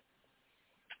 I did it.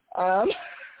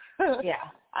 Yeah.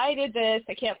 I did this.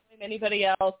 I can't blame anybody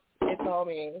else. It's all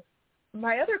me.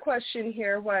 My other question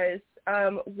here was,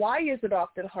 why is it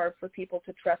often hard for people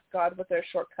to trust God with their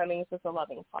shortcomings as a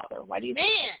loving Father? Why do you think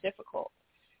it's difficult?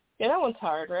 Yeah, that one's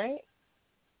hard, right?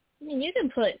 I mean, you can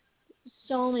put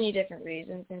so many different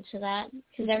reasons into that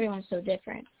because everyone's so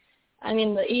different. I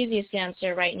mean, the easiest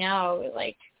answer right now,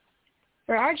 like,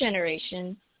 for our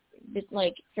generation,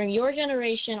 like, from your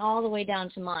generation all the way down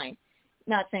to mine,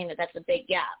 not saying that that's a big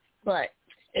gap, but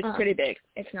it's pretty big.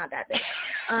 It's not that big.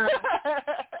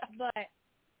 But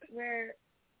where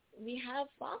we have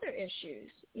father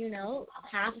issues, you know,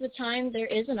 half the time there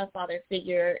isn't a father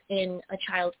figure in a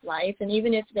child's life, and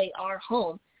even if they are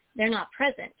home, they're not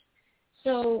present.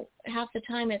 So half the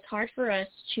time it's hard for us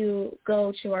to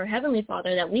go to our Heavenly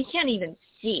Father that we can't even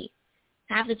see.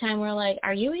 Half the time we're like,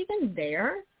 are you even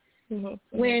there?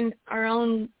 When our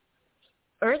own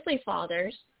earthly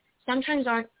fathers sometimes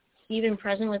aren't even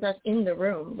present with us in the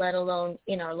room, let alone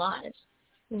in our lives.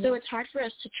 So it's hard for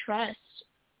us to trust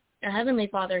a Heavenly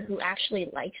Father who actually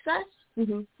likes us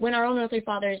when our own earthly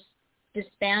fathers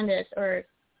disband us or,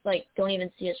 like, don't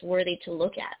even see us worthy to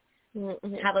look at,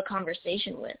 have a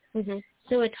conversation with.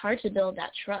 So it's hard to build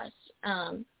that trust.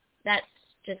 That's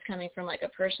just coming from, like, a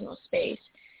personal space.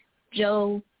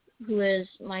 Joe, who is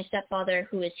my stepfather,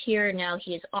 who is here now,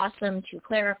 he is awesome, to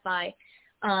clarify.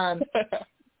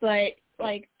 But,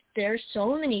 like, there's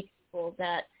so many people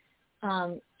that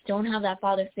don't have that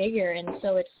father figure, and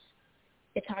so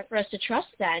it's hard for us to trust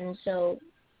that. And so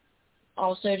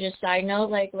also, just side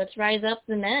note, like, let's rise up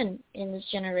the men in this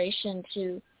generation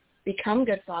to become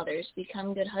good fathers,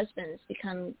 become good husbands,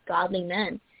 become godly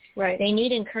men. Right. They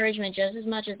need encouragement just as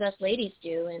much as us ladies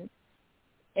do. And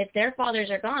if their fathers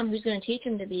are gone, who's going to teach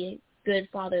them to be good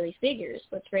fatherly figures?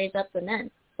 Let's raise up the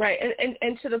men. Right.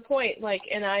 And to the point, like,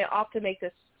 and I often make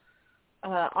this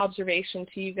observation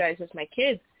to you guys as my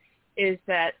kids, is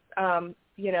that,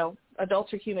 you know,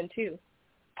 adults are human too.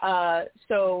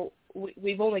 So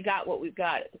we've only got what we've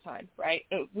got at the time, right?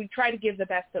 We try to give the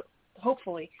best that,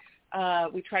 hopefully,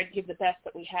 we try to give the best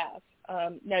that we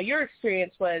have. Now, your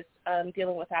experience was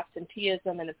dealing with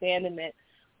absenteeism and abandonment,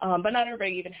 but not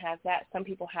everybody even has that. Some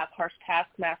people have harsh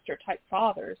taskmaster-type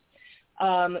fathers.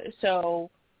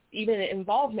 So even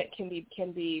involvement can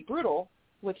be brutal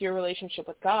with your relationship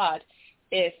with God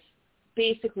if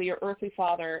basically your earthly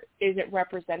father isn't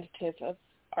representative of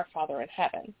our Father in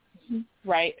heaven,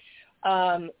 right?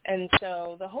 And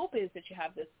so the hope is that you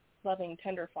have this loving,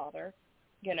 tender Father,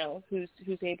 you know, who's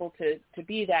able to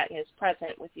be that and is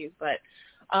present with you. But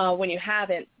when you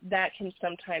haven't, that can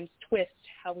sometimes twist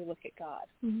how we look at God,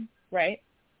 right?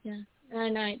 Yeah,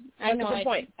 and I know.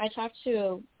 I talked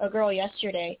to a girl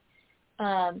yesterday,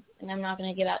 and I'm not going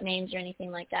to give out names or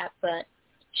anything like that, but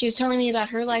she was telling me about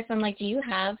her life. I'm like, do you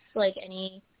have, like,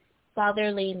 any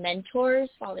fatherly mentors,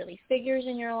 fatherly figures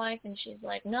in your life? And she's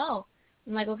like, no.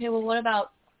 I'm like, okay, well, what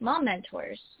about mom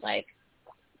mentors? Like,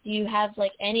 do you have,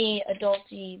 like, any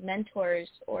adulty mentors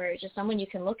or just someone you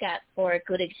can look at for a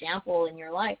good example in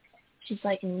your life? She's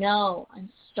like, no, I'm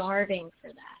starving for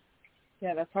that.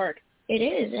 Yeah, that's hard. It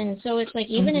is. And so it's like,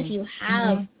 even if you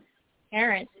have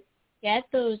parents, get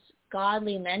those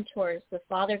godly mentors, the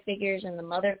father figures and the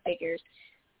mother figures.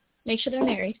 Make sure they're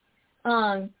married.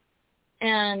 And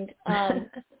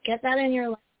get that in your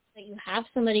life, that you have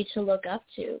somebody to look up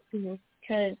to.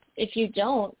 Because if you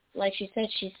don't, like she said,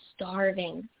 she's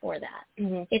starving for that.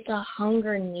 It's a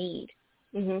hunger need.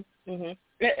 And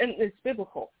it's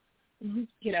biblical.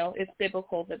 You know, it's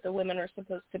biblical that the women are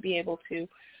supposed to be able to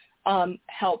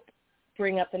help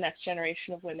bring up the next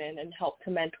generation of women and help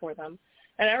to mentor them.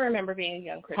 And I remember being a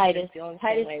young Christian feeling the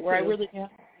same way, where I really,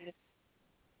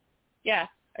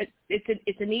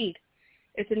 it's a need.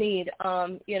 It's a need,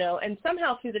 you know, and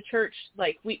somehow through the church,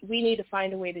 like, we need to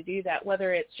find a way to do that,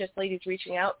 whether it's just ladies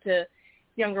reaching out to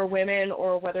younger women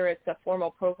or whether it's a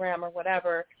formal program or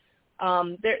whatever.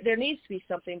 There needs to be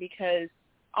something, because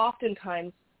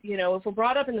oftentimes, you know, if we're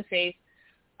brought up in the faith,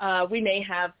 we may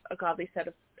have a godly set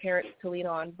of parents to lean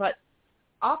on, but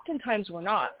oftentimes we're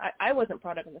not. I wasn't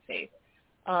brought up in the faith.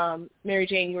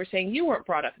 MaryJane, you were saying you weren't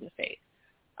brought up in the faith.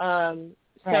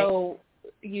 So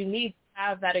you need to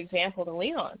have that example to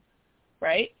lean on,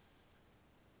 right?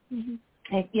 Mm-hmm.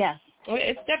 Yes.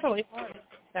 It's definitely hard to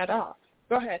take that off.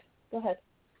 Go ahead.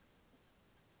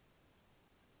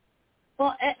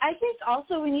 Well, I think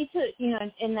also we need to,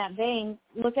 in that vein,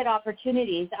 look at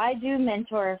opportunities. I do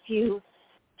mentor a few,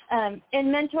 and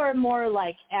mentor more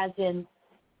like as in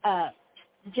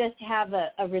just have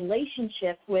a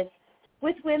relationship with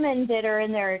women that are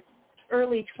in their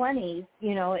early 20s,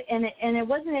 and it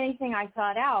wasn't anything I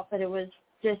thought out, but it was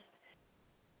just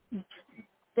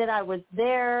that I was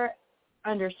there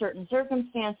under certain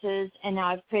circumstances, and now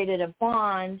I've created a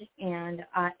bond, and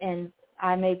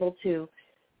I'm able to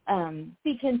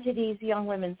speak into these young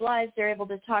women's lives. They're able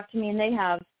to talk to me, and they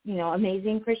have,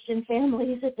 amazing Christian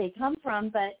families that they come from.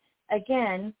 But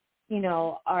again,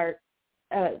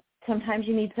 sometimes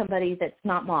you need somebody that's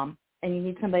not mom, and you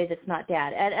need somebody that's not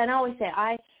dad. And I always say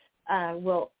I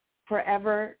will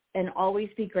forever and always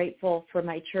be grateful for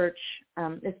my church,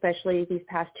 especially these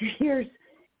past 2 years,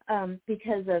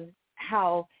 because of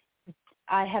how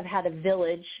I have had a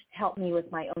village help me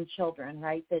with my own children,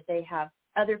 right? That they have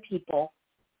other people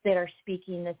that are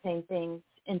speaking the same things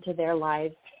into their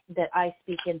lives that I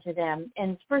speak into them.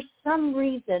 And for some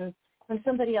reason, when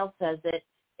somebody else says it,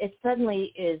 it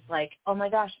suddenly is like, oh my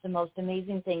gosh, the most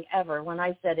amazing thing ever. When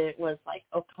I said it was like,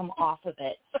 oh, come off of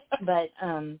it. But,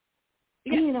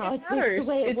 it's the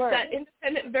way it works. It's that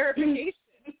independent verification.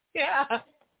 Yeah.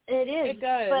 It is. It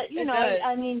does. But,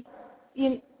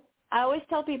 I always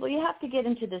tell people you have to get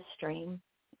into the stream.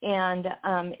 And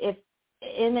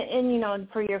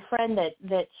for your friend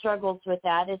that struggles with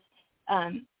that, it's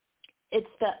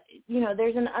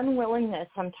there's an unwillingness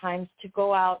sometimes to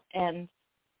go out and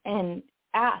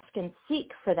ask and seek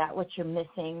for that which you're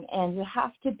missing, and you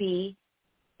have to be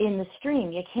in the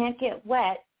stream. You can't get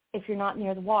wet if you're not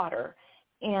near the water,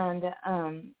 and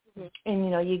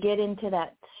you get into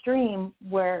that stream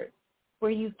where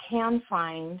you can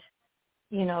find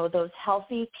those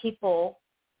healthy people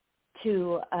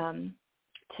to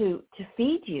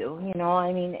feed you,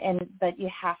 but you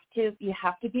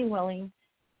have to be willing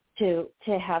to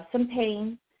have some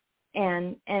pain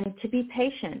and to be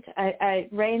patient.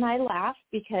 Ray and I laugh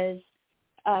because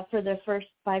for the first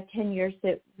 5-10 years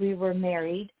that we were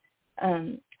married,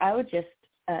 I would just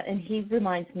and he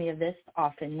reminds me of this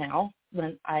often now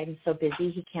when I'm so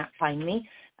busy he can't find me,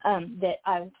 that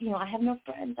I have no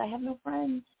friends.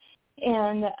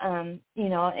 And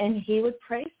and he would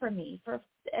pray for me for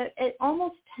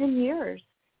almost 10 years,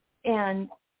 and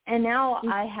now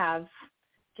I have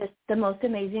just the most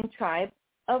amazing tribe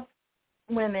of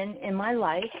women in my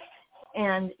life,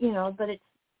 and but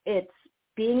it's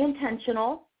being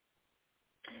intentional,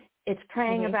 it's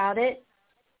praying about it,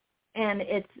 and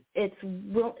it's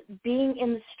being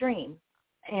in the stream,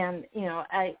 and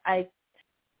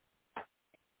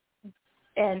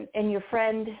and your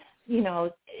friend,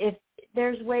 if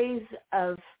there's ways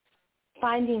of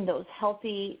finding those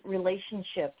healthy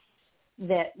relationships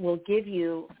that will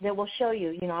show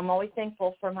you, I'm always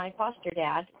thankful for my foster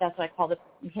dad. That's why I called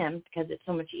him, because it's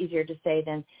so much easier to say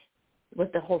than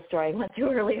with the whole story I went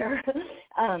through earlier.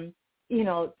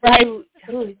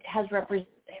 Who has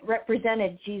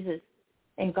represented Jesus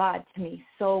and God to me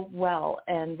so well,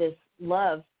 and this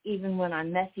love, even when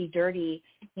I'm messy, dirty,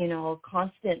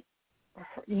 constant,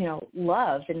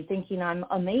 love and thinking I'm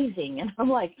amazing. And I'm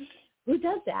like, who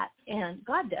does that? And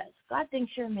God does. God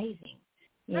thinks you're amazing,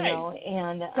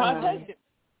 and God does it.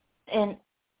 And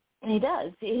he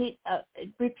does. He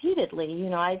repeatedly,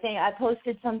 I think I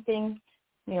posted something,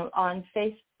 on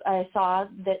Facebook. I saw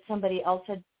that somebody else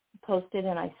had posted,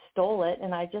 and I stole it,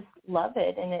 and I just love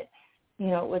it. And it,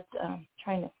 with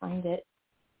trying to find it.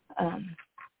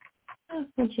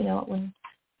 Don't you know it when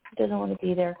it doesn't want to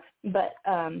be there? But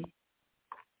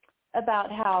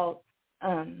about how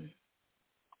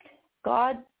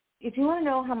God, if you want to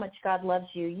know how much God loves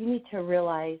you, you need to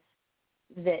realize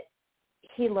that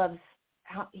He loves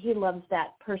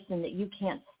that person that you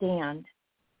can't stand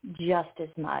just as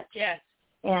much. Yes.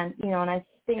 And and I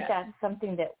think that's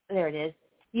something that, there it is.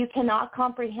 You cannot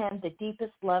comprehend the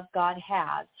deepest love God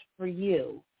has for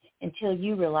you until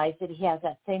you realize that He has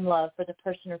that same love for the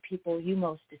person or people you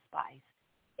most despise.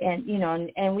 And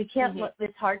and we can't.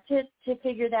 It's hard to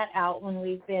figure that out when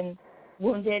we've been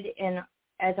wounded in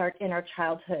our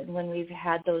childhood, when we've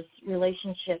had those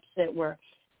relationships that were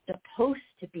supposed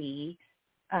to be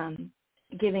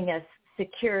giving us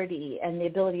security and the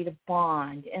ability to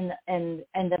bond and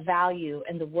the value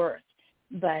and the worth.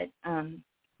 But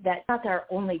that's not our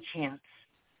only chance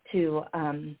to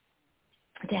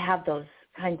have those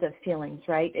kinds of feelings,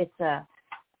 right? It's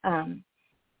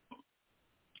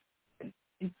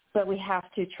but we have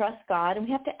to trust God, and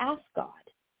we have to ask God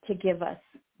to give us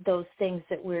those things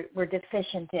that we're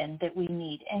deficient in, that we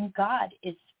need. And God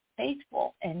is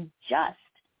faithful and just,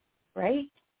 right?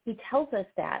 He tells us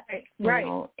that, right? You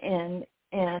know,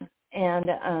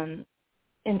 and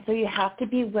so you have to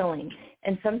be willing.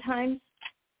 And sometimes,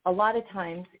 a lot of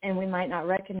times, and we might not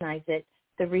recognize it,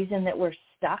 the reason that we're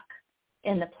stuck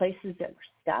in the places that we're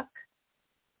stuck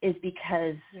is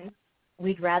because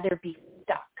we'd rather be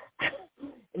stuck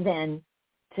than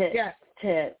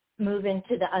to move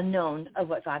into the unknown of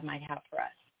what God might have for us.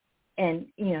 And,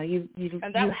 you know, you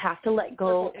have to let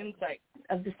go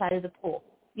of the side of the pool.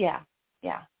 Yeah.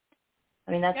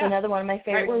 I mean, that's another one of my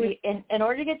favorite. Right, in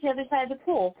order to get to the other side of the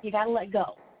pool, you got to let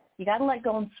go. You got to let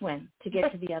go and swim to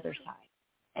get to the other side.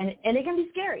 And it can be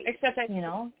scary. Except you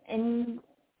know, and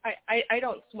I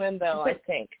don't swim though. I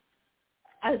think.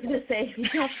 I was going to say, if you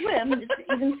don't swim, it's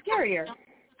even scarier.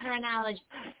 Her analogy.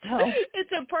 So,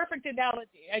 it's a perfect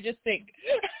analogy, I just think.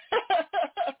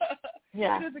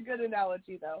 Yeah. It is a good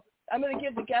analogy, though. I'm going to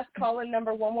give the guest call-in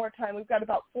number one more time. We've got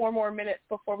about 4 more minutes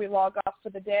before we log off for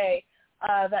the day.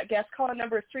 That guest call-in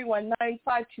number is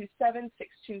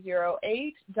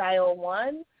 319-527-6208. Dial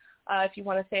 1. If you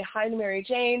want to say hi to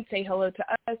MaryJane, say hello to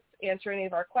us, answer any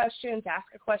of our questions,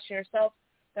 ask a question yourself,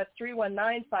 that's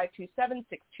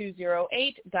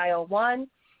 319-527-6208. Dial 1.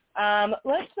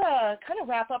 Let's kind of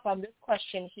wrap up on this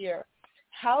question here.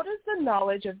 How does the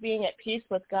knowledge of being at peace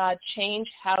with God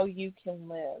change how you can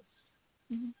live?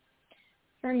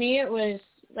 For me, it was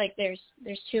like there's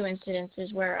 2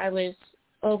 incidences where I was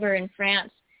over in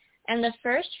France, and the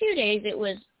first few days it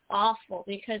was awful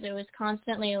because it was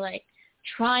constantly like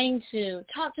trying to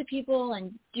talk to people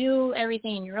and do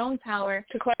everything in your own power.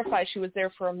 To clarify, she was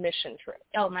there for a mission trip.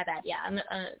 Oh, my bad. Yeah, I'm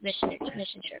a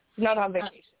mission trip. Not on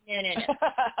vacation. No.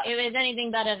 It was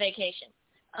anything but a vacation.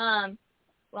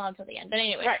 Well, until the end. But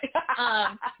anyway. Right.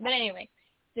 But anyway,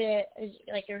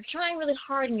 you're trying really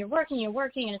hard and you're working,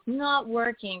 and it's not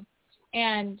working.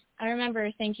 And I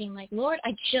remember thinking, like, Lord,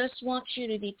 I just want you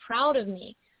to be proud of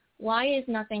me. Why is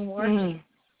nothing working?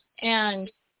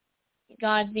 And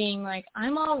God being like,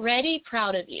 I'm already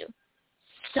proud of you.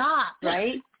 Stop.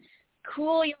 Right?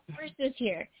 Cool your horses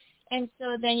here. And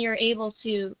so then you're able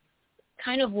to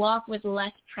kind of walk with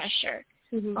less pressure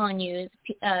on you.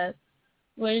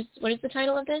 What is the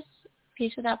title of this?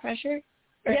 Peace Without Pressure?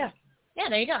 Yeah,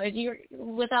 there you go. You're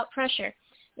without pressure.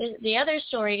 The other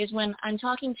story is when I'm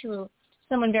talking to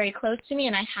someone very close to me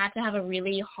and I had to have a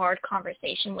really hard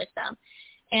conversation with them.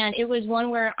 And it was one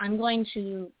where I'm going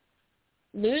to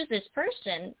lose this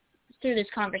person through this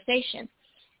conversation.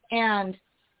 And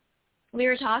we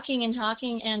were talking,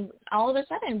 and all of a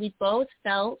sudden we both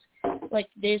felt like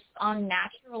this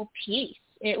unnatural peace.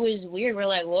 It was weird. We're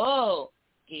like, whoa,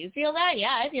 do you feel that?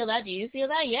 Yeah, I feel that. Do you feel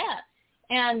that? Yeah.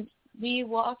 And we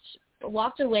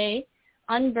walked away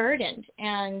unburdened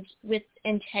and with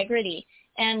integrity,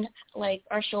 and like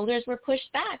our shoulders were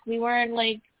pushed back. We weren't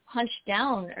like hunched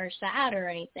down or sad or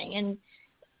anything. And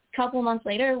a couple months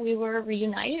later, we were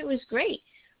reunited. It was great.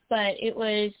 But it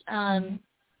was, I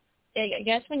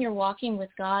guess when you're walking with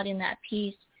God in that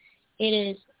peace, it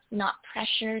is not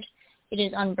pressured. It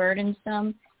is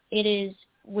unburdensome. It is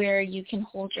where you can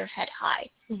hold your head high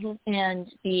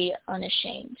and be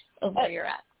unashamed of where you're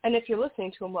at. And if you're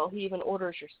listening to him well, he even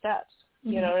orders your steps.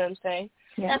 You know what I'm saying?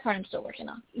 Yeah. That part I'm still working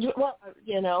on. Well,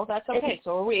 that's okay.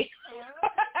 So are we.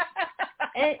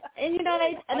 and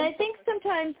I think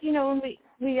sometimes, when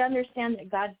we understand that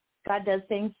God does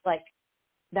things like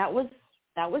that was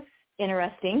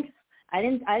interesting. I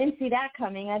didn't see that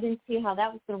coming. I didn't see how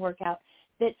that was going to work out.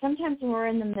 That sometimes when we're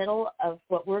in the middle of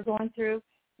what we're going through,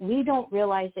 we don't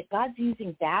realize that God's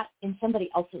using that in somebody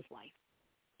else's life.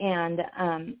 And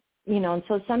and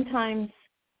so sometimes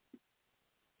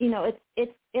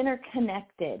it's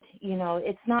interconnected.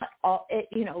 It's not all.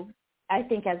 I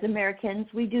think as Americans,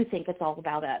 we do think it's all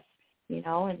about us.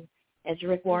 And as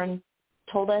Rick Warren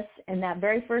told us in that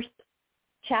very first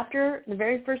chapter, the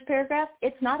very first paragraph,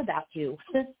 it's not about you.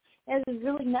 There's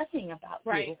really nothing about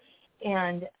you.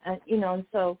 And and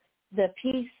so the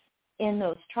peace in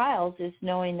those trials is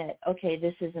knowing that, okay,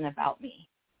 this isn't about me.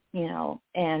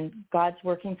 And God's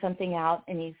working something out,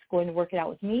 and he's going to work it out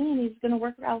with me, and he's going to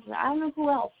work it out with, I don't know who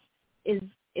else is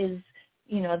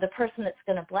the person that's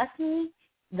going to bless me,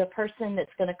 the person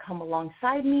that's going to come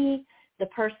alongside me, the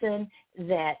person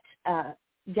that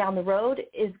down the road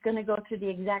is going to go through the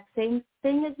exact same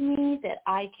thing as me, that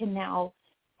I can now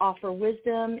offer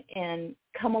wisdom and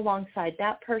come alongside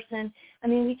that person. I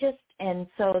mean, and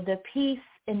so the peace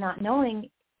in not knowing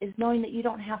is knowing that you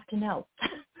don't have to know.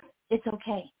 It's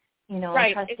okay.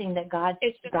 right. and trusting that God's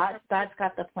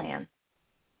got the plan.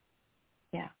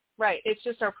 Yeah. Right. It's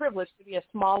just our privilege to be a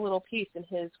small little piece in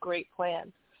his great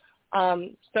plan.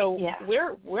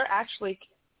 We're actually, can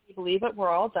you believe it, we're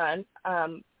all done.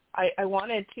 I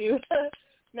wanted to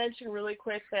mention really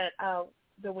quick that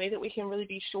the way that we can really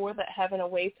be sure that heaven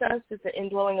awaits us is the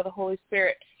indwelling of the Holy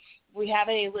Spirit. We have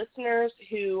any listeners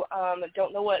who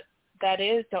don't know what that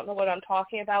is, don't know what I'm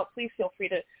talking about, please feel free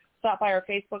to stop by our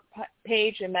Facebook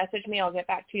page and message me. I'll get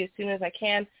back to you as soon as I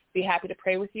can. Be happy to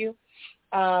pray with you.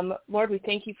 Lord, we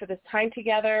thank you for this time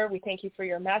together. We thank you for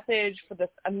your message, for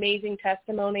this amazing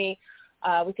testimony.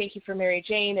 We thank you for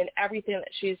MaryJane and everything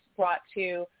that she's brought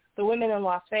to the women in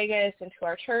Las Vegas and to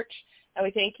our church. And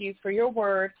we thank you for your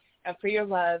word and for your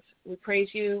love. We praise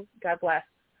you. God bless.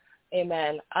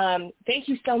 Amen. Thank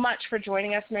you so much for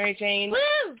joining us, MaryJane.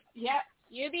 Woo! Yep.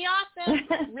 You'd be awesome.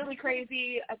 Really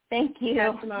crazy. Thank you.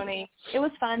 Testimony. It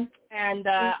was fun. And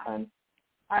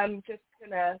I'm just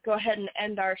going to go ahead and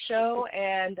end our show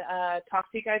and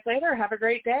talk to you guys later. Have a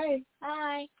great day.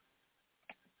 Bye.